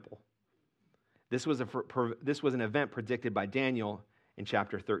the temple. This was an event predicted by Daniel in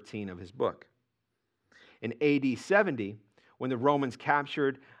chapter 13 of his book. In AD 70, when the Romans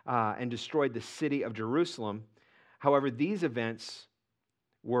captured and destroyed the city of Jerusalem, however, these events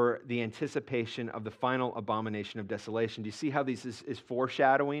were the anticipation of the final abomination of desolation. Do you see how this is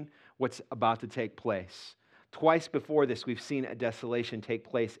foreshadowing what's about to take place? Twice before this, we've seen a desolation take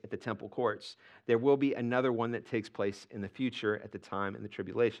place at the temple courts. There will be another one that takes place in the future at the time in the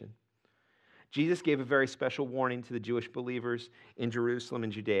tribulation. Jesus gave a very special warning to the Jewish believers in Jerusalem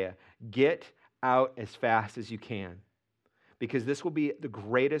and Judea. Get out as fast as you can, because this will be the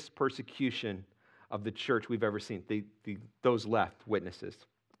greatest persecution of the church we've ever seen. Those left witnesses,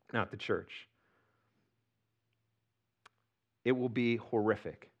 not the church. It will be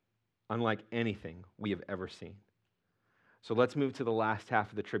horrific, unlike anything we have ever seen. So let's move to the last half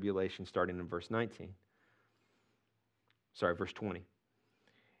of the tribulation, starting in verse 20.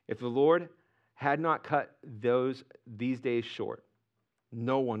 If the Lord had not cut these days short,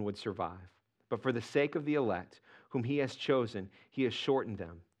 no one would survive. But for the sake of the elect, whom he has chosen, he has shortened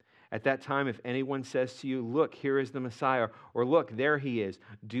them. At that time, if anyone says to you, look, here is the Messiah, or look, there he is,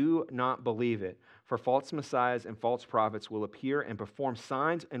 do not believe it. For false messiahs and false prophets will appear and perform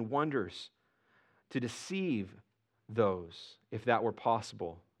signs and wonders to deceive those, if that were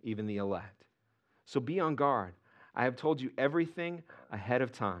possible, even the elect. So be on guard. I have told you everything ahead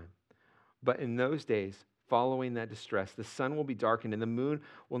of time. But in those days, following that distress, the sun will be darkened and the moon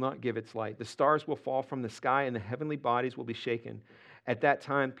will not give its light. The stars will fall from the sky and the heavenly bodies will be shaken. At that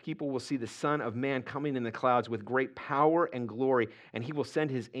time, people will see the Son of Man coming in the clouds with great power and glory, and he will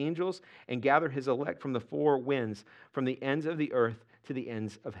send his angels and gather his elect from the four winds, from the ends of the earth to the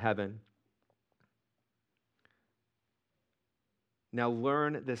ends of heaven. Now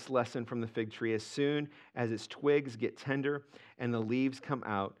learn this lesson from the fig tree. As soon as its twigs get tender and the leaves come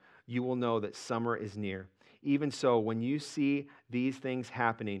out, you will know that summer is near. Even so, when you see these things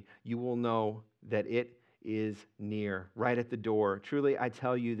happening, you will know that it is near, right at the door. Truly, I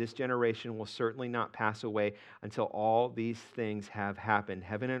tell you, this generation will certainly not pass away until all these things have happened.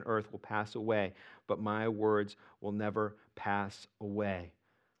 Heaven and earth will pass away, but my words will never pass away.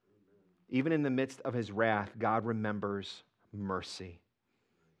 Even in the midst of his wrath, God remembers mercy.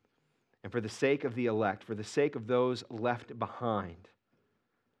 And for the sake of the elect, for the sake of those left behind,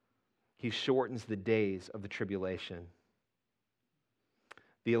 he shortens the days of the tribulation.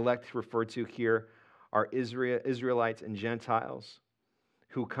 The elect referred to here are Israelites and Gentiles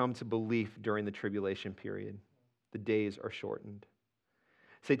who come to belief during the tribulation period. The days are shortened.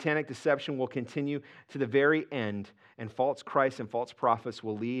 Satanic deception will continue to the very end, and false Christs and false prophets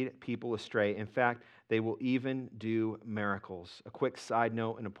will lead people astray. In fact, they will even do miracles. A quick side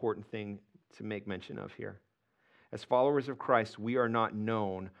note, an important thing to make mention of here. As followers of Christ, we are not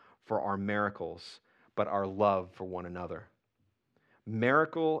known for our miracles, but our love for one another.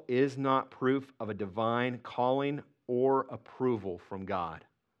 Miracle is not proof of a divine calling or approval from God.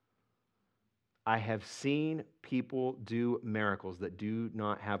 I have seen people do miracles that do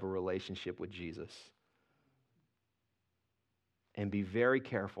not have a relationship with Jesus. And be very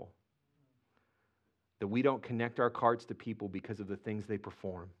careful that we don't connect our cards to people because of the things they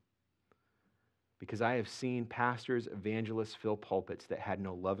perform. Because I have seen pastors, evangelists fill pulpits that had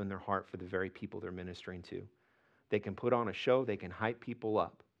no love in their heart for the very people they're ministering to. They can put on a show, they can hype people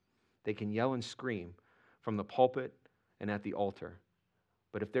up. They can yell and scream from the pulpit and at the altar.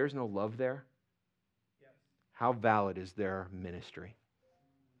 But if there's no love there, how valid is their ministry?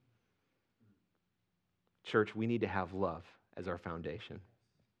 Church, we need to have love as our foundation.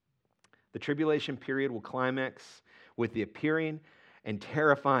 The tribulation period will climax with the appearing and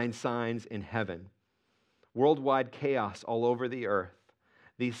terrifying signs in heaven. Worldwide chaos all over the earth.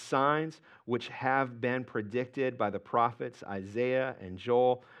 These signs, which have been predicted by the prophets Isaiah and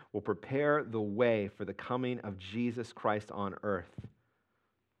Joel, will prepare the way for the coming of Jesus Christ on earth.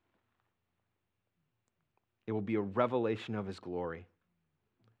 It will be a revelation of his glory,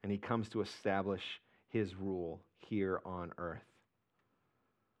 and he comes to establish his rule here on earth.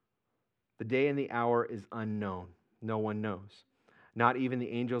 The day and the hour is unknown. No one knows. Not even the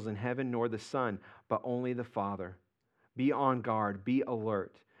angels in heaven nor the Son, but only the Father. Be on guard, be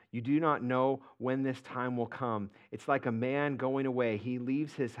alert. You do not know when this time will come. It's like a man going away. He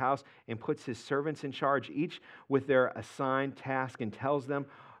leaves his house and puts his servants in charge, each with their assigned task, and tells them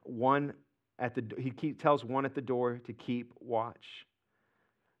tells one at the door to keep watch.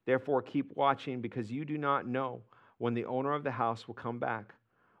 Therefore, keep watching, because you do not know when the owner of the house will come back,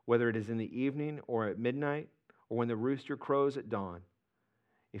 whether it is in the evening or at midnight, or when the rooster crows at dawn.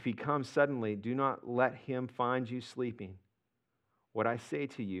 If he comes suddenly, do not let him find you sleeping. What I say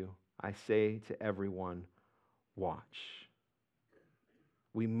to you, I say to everyone, watch.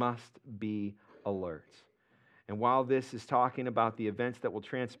 We must be alert. And while this is talking about the events that will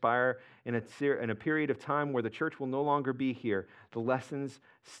transpire in a period of time where the church will no longer be here, the lessons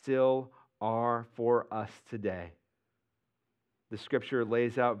still are for us today. The scripture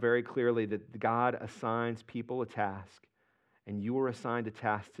lays out very clearly that God assigns people a task, and you are assigned a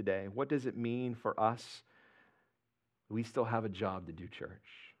task today. What does it mean for us? We still have a job to do, church.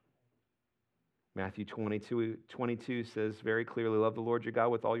 Matthew 22 says very clearly, love the Lord your God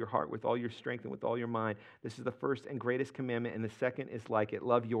with all your heart, with all your strength, and with all your mind. This is the first and greatest commandment, and the second is like it.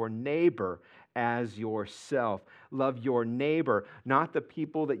 Love your neighbor as yourself. Love your neighbor, not the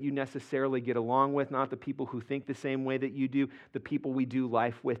people that you necessarily get along with, not the people who think the same way that you do, the people we do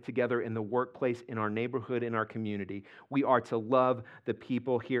life with together in the workplace, in our neighborhood, in our community. We are to love the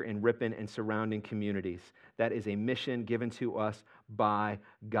people here in Ripon and surrounding communities. That is a mission given to us by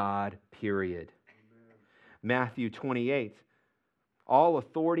God, period. Matthew 28, all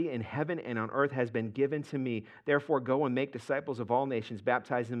authority in heaven and on earth has been given to me. Therefore, go and make disciples of all nations,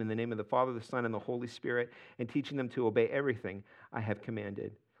 baptizing them in the name of the Father, the Son, and the Holy Spirit, and teaching them to obey everything I have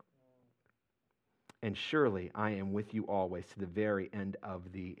commanded. And surely I am with you always to the very end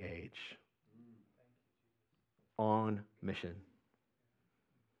of the age. On mission.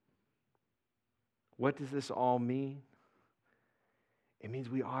 What does this all mean? It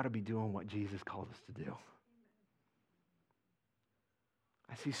means we ought to be doing what Jesus called us to do.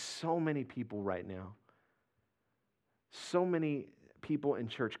 I see so many people right now, so many people in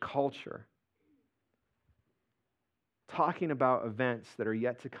church culture talking about events that are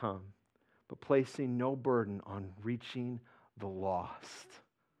yet to come, but placing no burden on reaching the lost.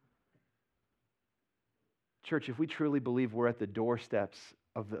 Church, if we truly believe we're at the doorsteps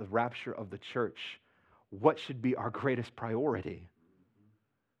of the rapture of the church, what should be our greatest priority?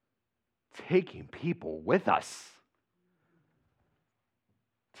 Taking people with us.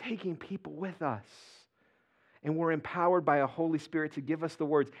 Taking people with us. And we're empowered by a Holy Spirit to give us the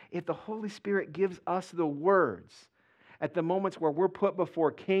words. If the Holy Spirit gives us the words at the moments where we're put before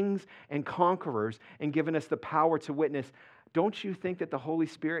kings and conquerors and given us the power to witness, don't you think that the Holy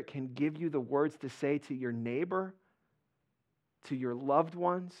Spirit can give you the words to say to your neighbor, to your loved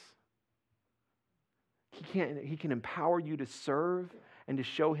ones? He can empower you to serve and to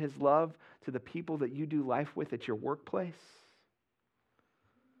show His love to the people that you do life with at your workplace.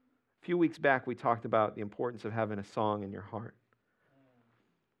 A few weeks back, we talked about the importance of having a song in your heart.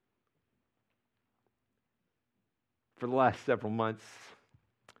 For the last several months,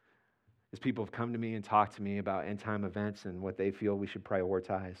 as people have come to me and talked to me about end-time events and what they feel we should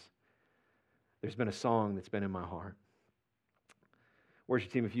prioritize, there's been a song that's been in my heart.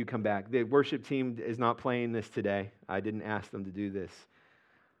 Worship team, if you come back. The worship team is not playing this today. I didn't ask them to do this.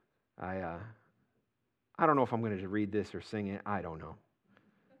 I don't know if I'm going to read this or sing it. I don't know.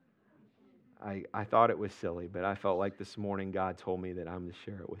 I thought it was silly, but I felt like this morning God told me that I'm to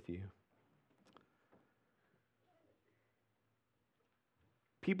share it with you.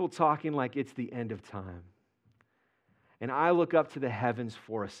 People talking like it's the end of time. And I look up to the heavens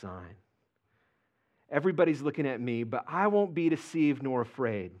for a sign. Everybody's looking at me, but I won't be deceived nor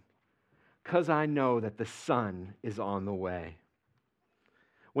afraid, because I know that the sun is on the way.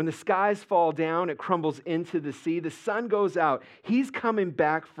 When the skies fall down, it crumbles into the sea. The sun goes out. He's coming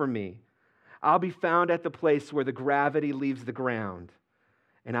back for me. I'll be found at the place where the gravity leaves the ground,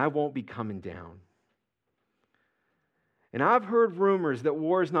 and I won't be coming down. And I've heard rumors that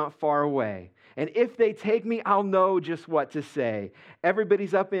war is not far away. And if they take me, I'll know just what to say.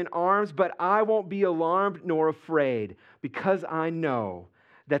 Everybody's up in arms, but I won't be alarmed nor afraid, because I know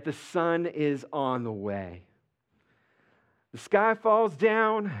that the sun is on the way. The sky falls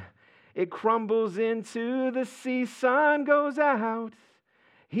down, it crumbles into the sea, sun goes out.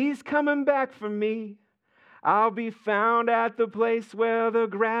 He's coming back for me. I'll be found at the place where the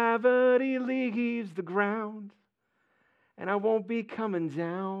gravity leaves the ground, and I won't be coming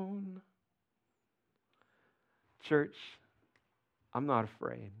down. Church, I'm not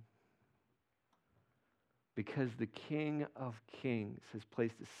afraid, because the King of Kings has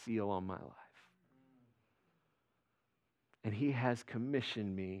placed a seal on my life. And He has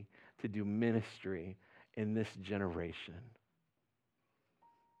commissioned me to do ministry in this generation.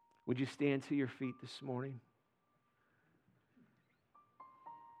 Would you stand to your feet this morning?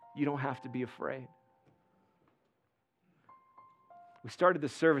 You don't have to be afraid. We started the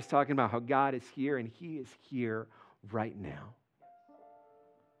service talking about how God is here, and He is here right now.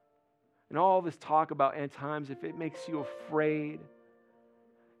 And all this talk about end times, if it makes you afraid,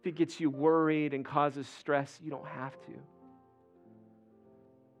 if it gets you worried and causes stress, you don't have to.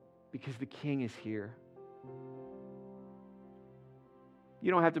 Because the King is here. You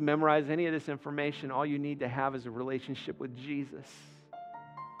don't have to memorize any of this information. All you need to have is a relationship with Jesus.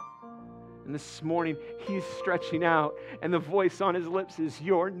 And this morning, he's stretching out, and the voice on his lips is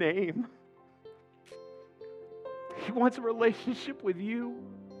your name. He wants a relationship with you.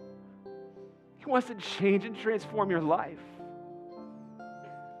 He wants to change and transform your life.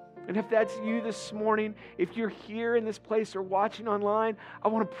 And if that's you this morning, if you're here in this place or watching online, I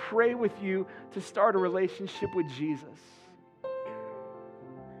want to pray with you to start a relationship with Jesus.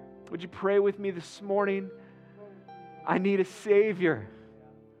 Would you pray with me this morning? I need a Savior.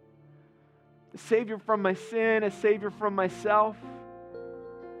 A Savior from my sin, a Savior from myself.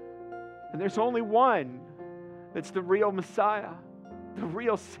 And there's only one that's the real Messiah, the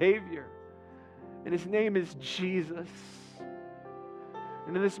real Savior. And his name is Jesus.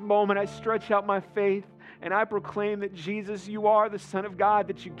 And in this moment, I stretch out my faith and I proclaim that Jesus, you are the Son of God,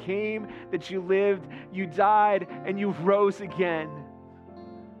 that you came, that you lived, you died, and you rose again.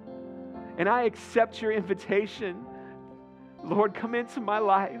 And I accept your invitation. Lord, come into my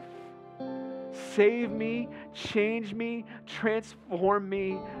life. Save me, change me, transform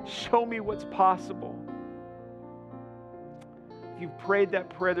me, show me what's possible. If you've prayed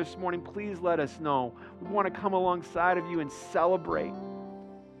that prayer this morning, please let us know. We want to come alongside of you and celebrate.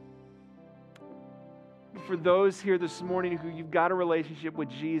 For those here this morning who you've got a relationship with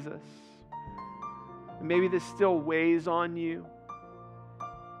Jesus, and maybe this still weighs on you,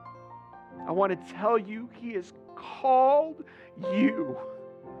 I want to tell you, he has called you.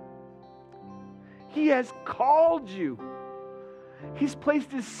 He has called you. He's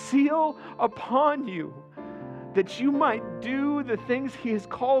placed his seal upon you that you might do the things he has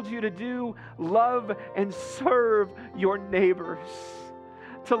called you to do, love and serve your neighbors,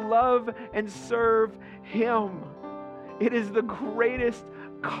 to love and serve him. It is the greatest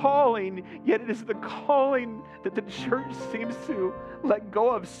calling, yet it is the calling that the church seems to let go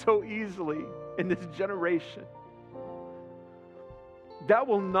of so easily in this generation. That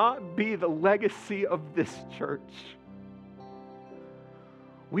will not be the legacy of this church.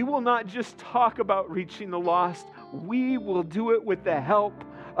 We will not just talk about reaching the lost. We will do it with the help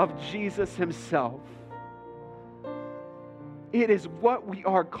of Jesus himself. It is what we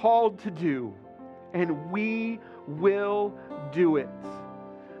are called to do, and we will do it.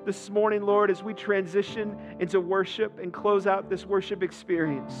 This morning, Lord, as we transition into worship and close out this worship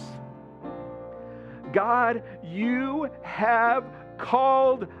experience, God, you have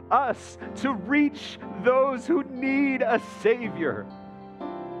called us to reach those who need a Savior.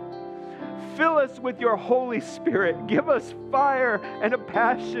 Fill us with your Holy Spirit. Give us fire and a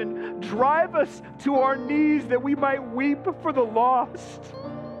passion. Drive us to our knees that we might weep for the lost.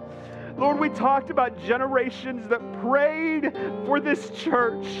 Lord, we talked about generations that prayed for this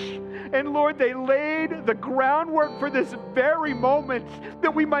church. And Lord, they laid the groundwork for this very moment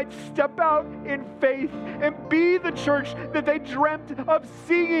that we might step out in faith and be the church that they dreamt of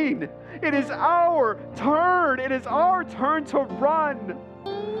seeing. It is our turn. It is our turn to run.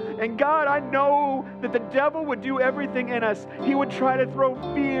 And God, I know that the devil would do everything in us. He would try to throw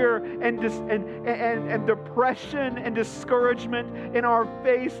fear and depression and discouragement in our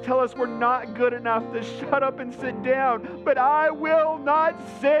face, tell us we're not good enough, to shut up and sit down. But I will not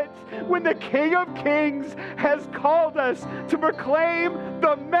sit when the King of Kings has called us to proclaim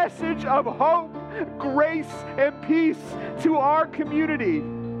the message of hope, grace, and peace to our community.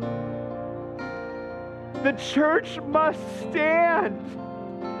 The church must stand.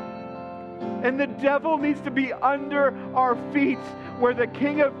 And the devil needs to be under our feet where the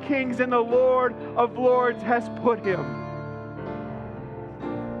King of Kings and the Lord of Lords has put him.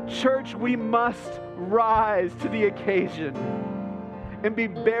 Church, we must rise to the occasion and be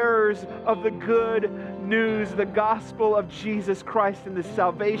bearers of the good news, the gospel of Jesus Christ and the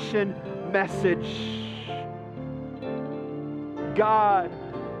salvation message. God,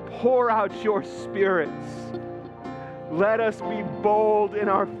 pour out your spirits. Let us be bold in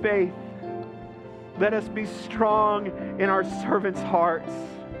our faith. Let us be strong in our servants' hearts.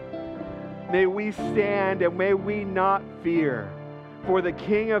 May we stand and may we not fear, for the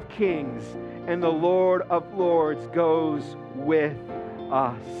King of Kings and the Lord of Lords goes with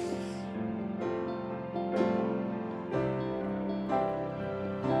us.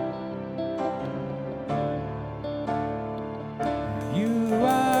 You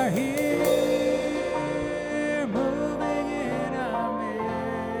are here, moving in our midst.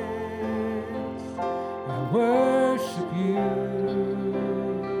 I worship you.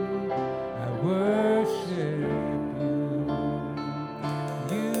 I worship you.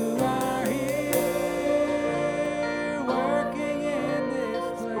 You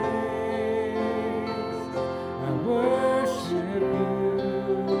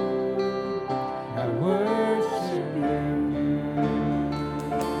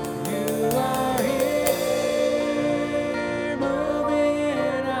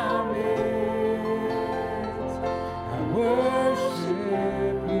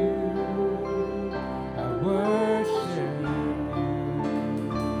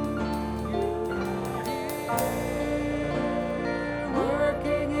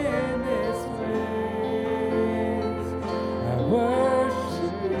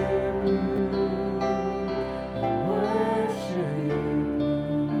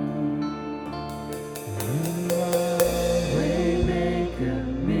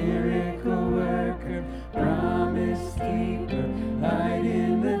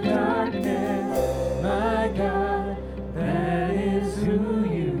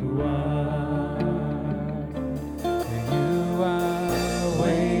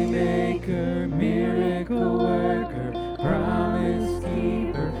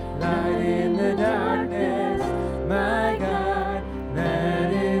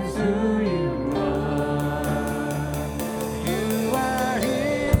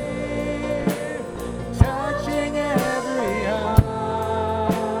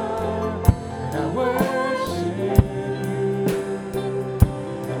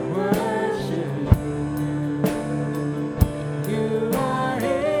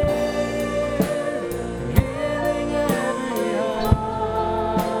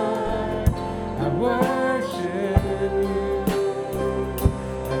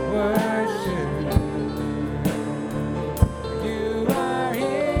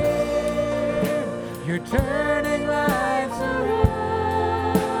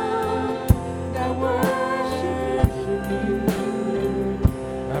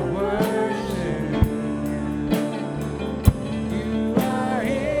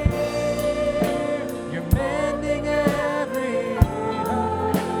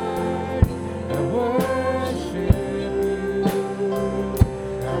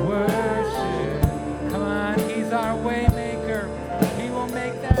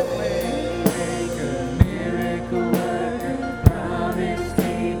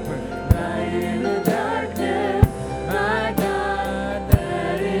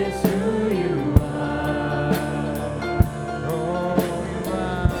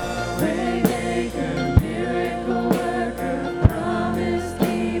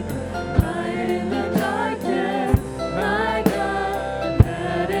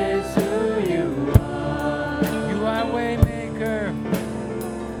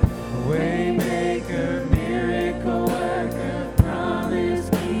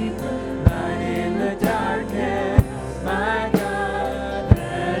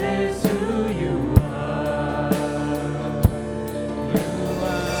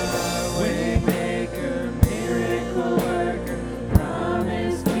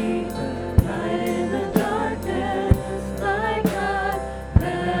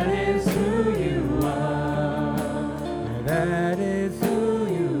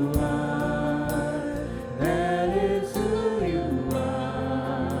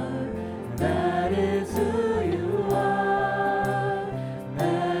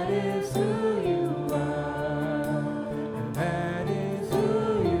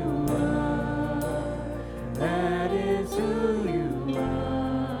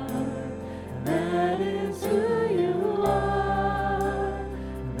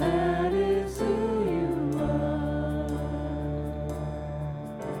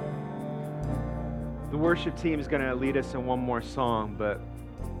worship team is going to lead us in one more song, but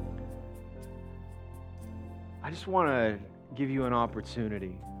I just want to give you an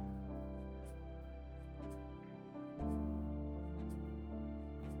opportunity.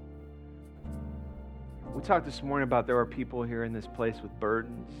 We talked this morning about there are people here in this place with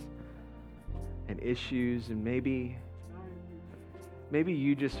burdens and issues, and maybe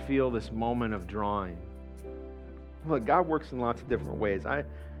you just feel this moment of drawing. Look, God works in lots of different ways.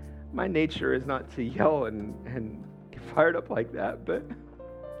 My nature is not to yell and get fired up like that, but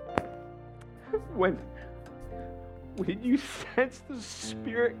when you sense the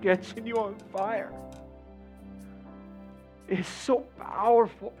Spirit catching you on fire, it's so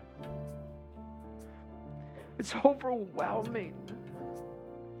powerful. It's overwhelming.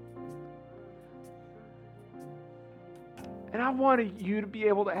 And I wanted you to be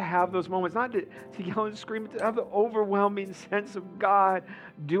able to have those moments, not to yell and scream, but to have the overwhelming sense of God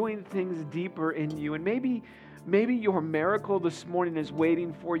doing things deeper in you. And maybe your miracle this morning is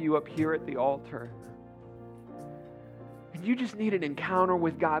waiting for you up here at the altar. And you just need an encounter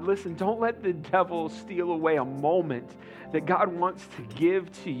with God. Listen, don't let the devil steal away a moment that God wants to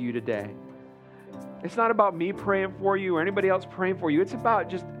give to you today. It's not about me praying for you or anybody else praying for you. It's about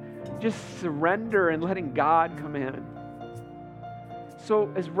just surrender and letting God come in.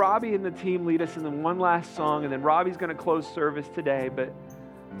 So as Robbie and the team lead us in the one last song, and then Robbie's going to close service today, but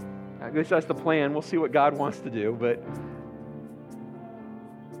I guess that's the plan. We'll see what God wants to do. But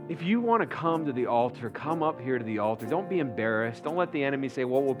if you want to come to the altar, come up here to the altar. Don't be embarrassed. Don't let the enemy say,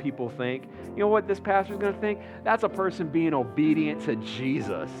 what will people think? You know what this pastor's going to think? That's a person being obedient to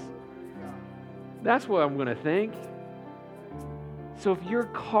Jesus. That's what I'm going to think. So if you're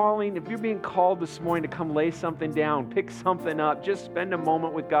being called this morning to come lay something down, pick something up, just spend a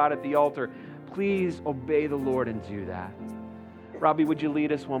moment with God at the altar, please obey the Lord and do that. Robbie, would you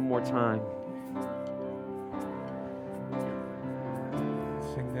lead us one more time?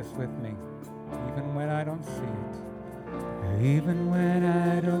 Sing this with me. Even when I don't see it. Even when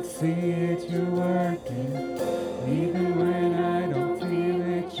I don't see it, you're working. Even when I don't feel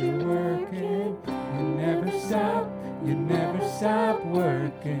it, you're working. You never stop. You never stop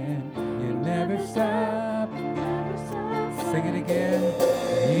working. You never stop. Sing it again.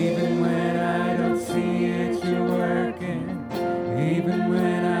 Even when I don't see it, you're working. Even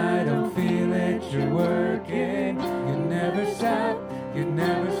when I don't feel it, you're working. You never stop. You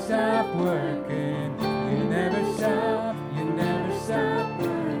never stop working. You never stop. You never stop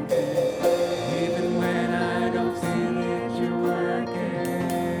working. Even when I don't feel it, you're working.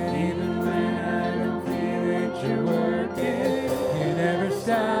 Even when I don't feel it, you're working. You never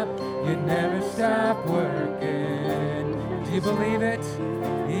stop. You never stop working. Do you believe it?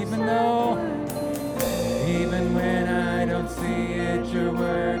 Even when I don't see it, you're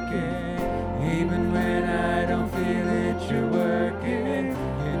working. Even when I don't feel it, you're working.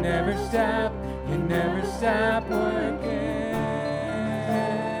 You never stop. You never stop working.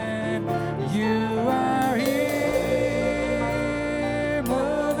 You are here,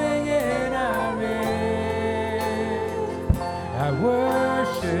 moving in our midst. I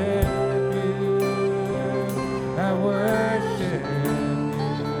worship you. I worship you.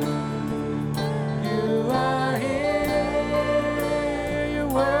 You are here. You're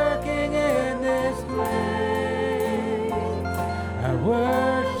working in this place. I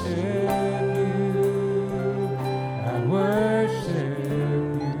worship you. I worship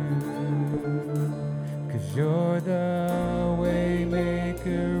you. 'Cause you're the way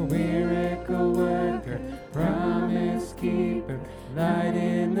maker, miracle worker, promise keeper, light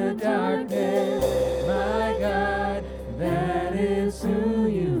in the darkness. My God, that is who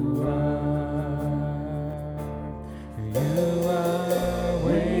you are. You are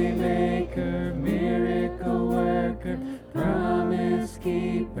way maker, miracle worker, promise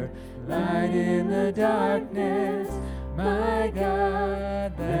keeper, light in the darkness. My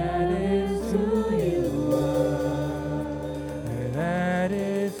God, that is who you are. That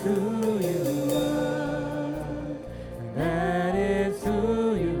is who you are. That is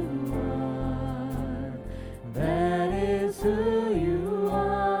who you are. That is who you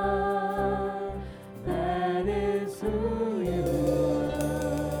are. That is who you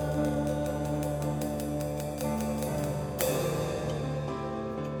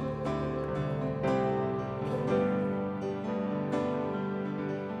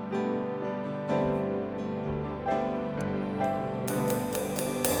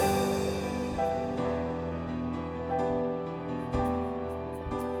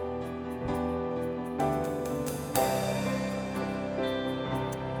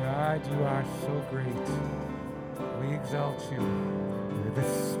God, you are so great. We exalt you. The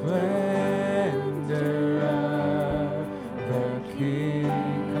splendor of the King.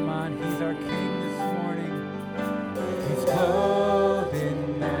 Come on, he's our King this morning. He's clothed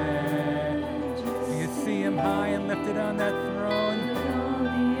in majesty. You see him high and lifted on that throne.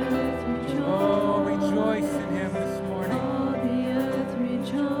 Oh, rejoice in him this morning. All the earth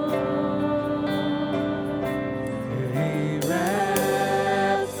rejoices. He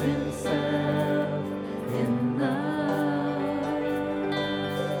wraps himself in love.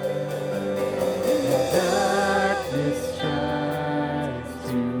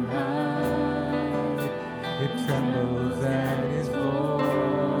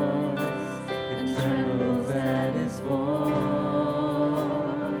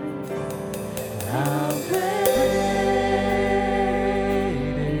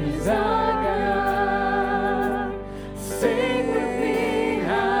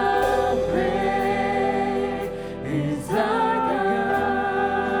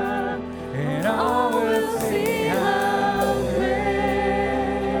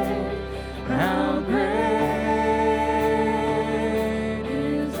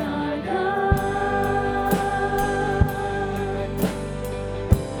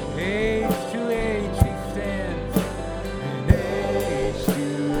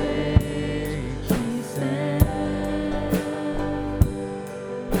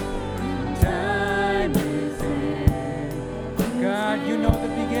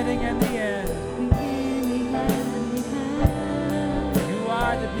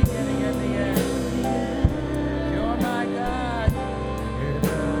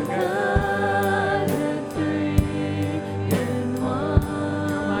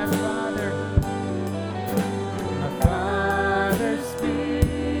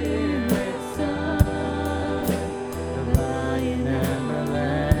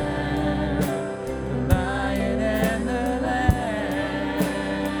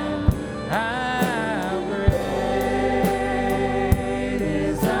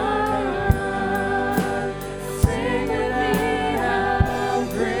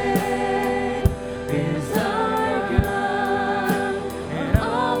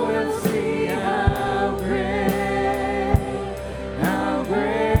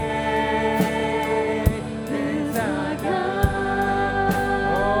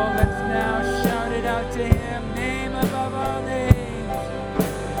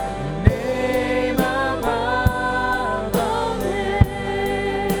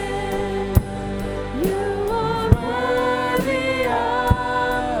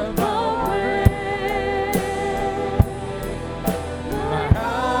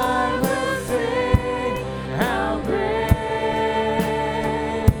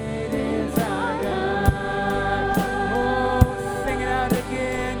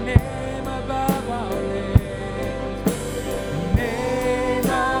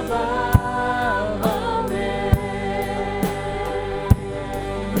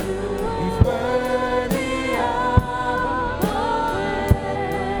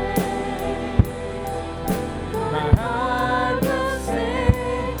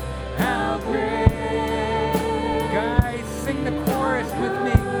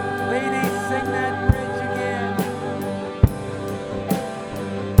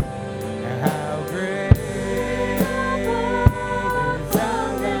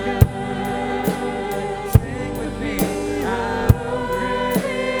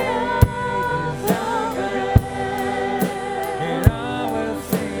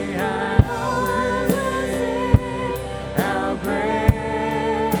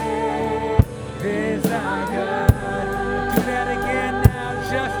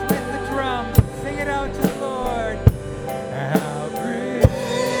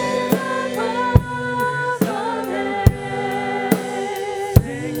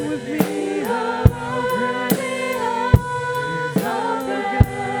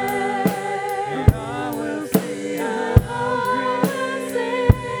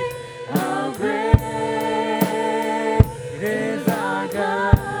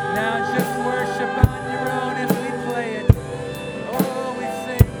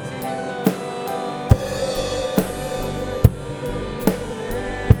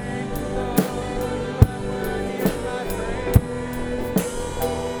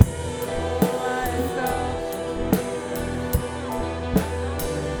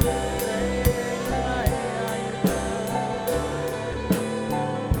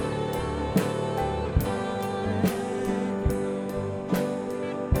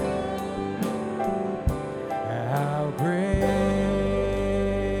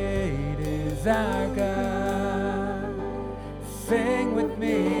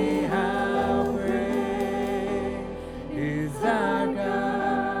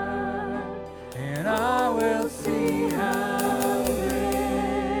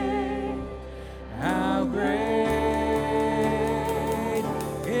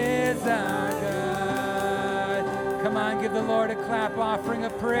 on, give the Lord a clap offering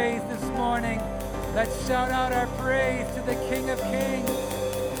of praise this morning. Let's shout out our praise to the King of Kings.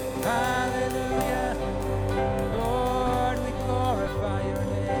 Hallelujah. Lord, we glorify your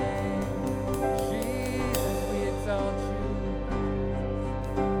name. Jesus, we exalt you.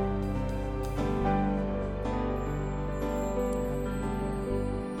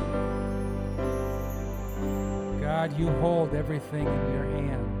 God, you hold everything in your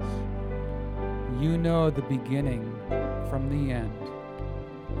hands. You know the beginning from the end.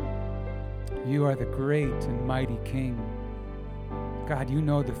 You are the great and mighty King. God, you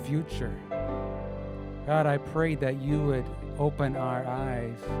know the future. God, I pray that you would open our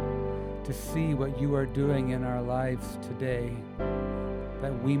eyes to see what you are doing in our lives today,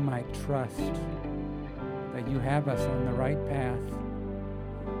 that we might trust that you have us on the right path.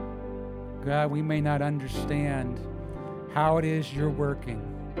 God, we may not understand how it is you're working,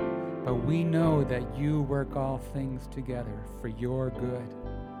 but we know that you work all things together for your good,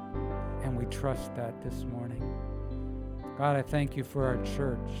 and we trust that this morning. God, I thank you for our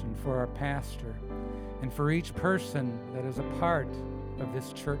church and for our pastor and for each person that is a part of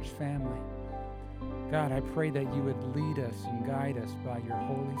this church family. God, I pray that you would lead us and guide us by your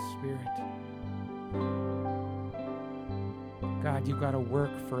Holy Spirit. God, you've got a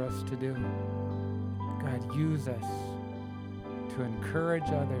work for us to do. God, use us to encourage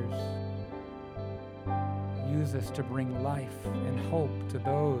others. Use us to bring life and hope to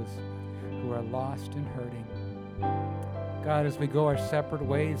those who are lost and hurting. God, as we go our separate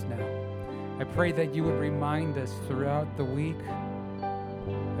ways now, I pray that you would remind us throughout the week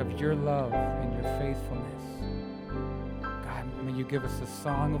of your love and your faithfulness. God, may you give us a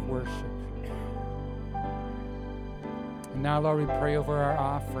song of worship. And now, Lord, we pray over our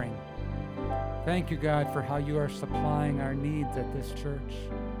offering. Thank you, God, for how you are supplying our needs at this church.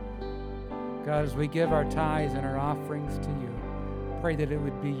 God, as we give our tithes and our offerings to you, pray that it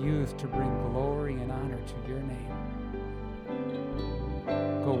would be used to bring glory and honor to your name.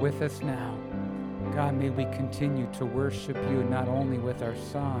 Go with us now. God, may we continue to worship you not only with our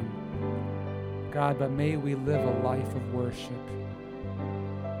song, God, but may we live a life of worship.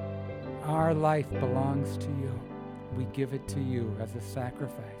 Our life belongs to you. We give it to you as a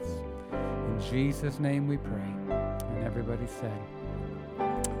sacrifice. In Jesus' name we pray. And everybody said,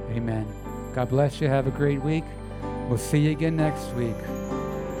 amen. God bless you. Have a great week. We'll see you again next week.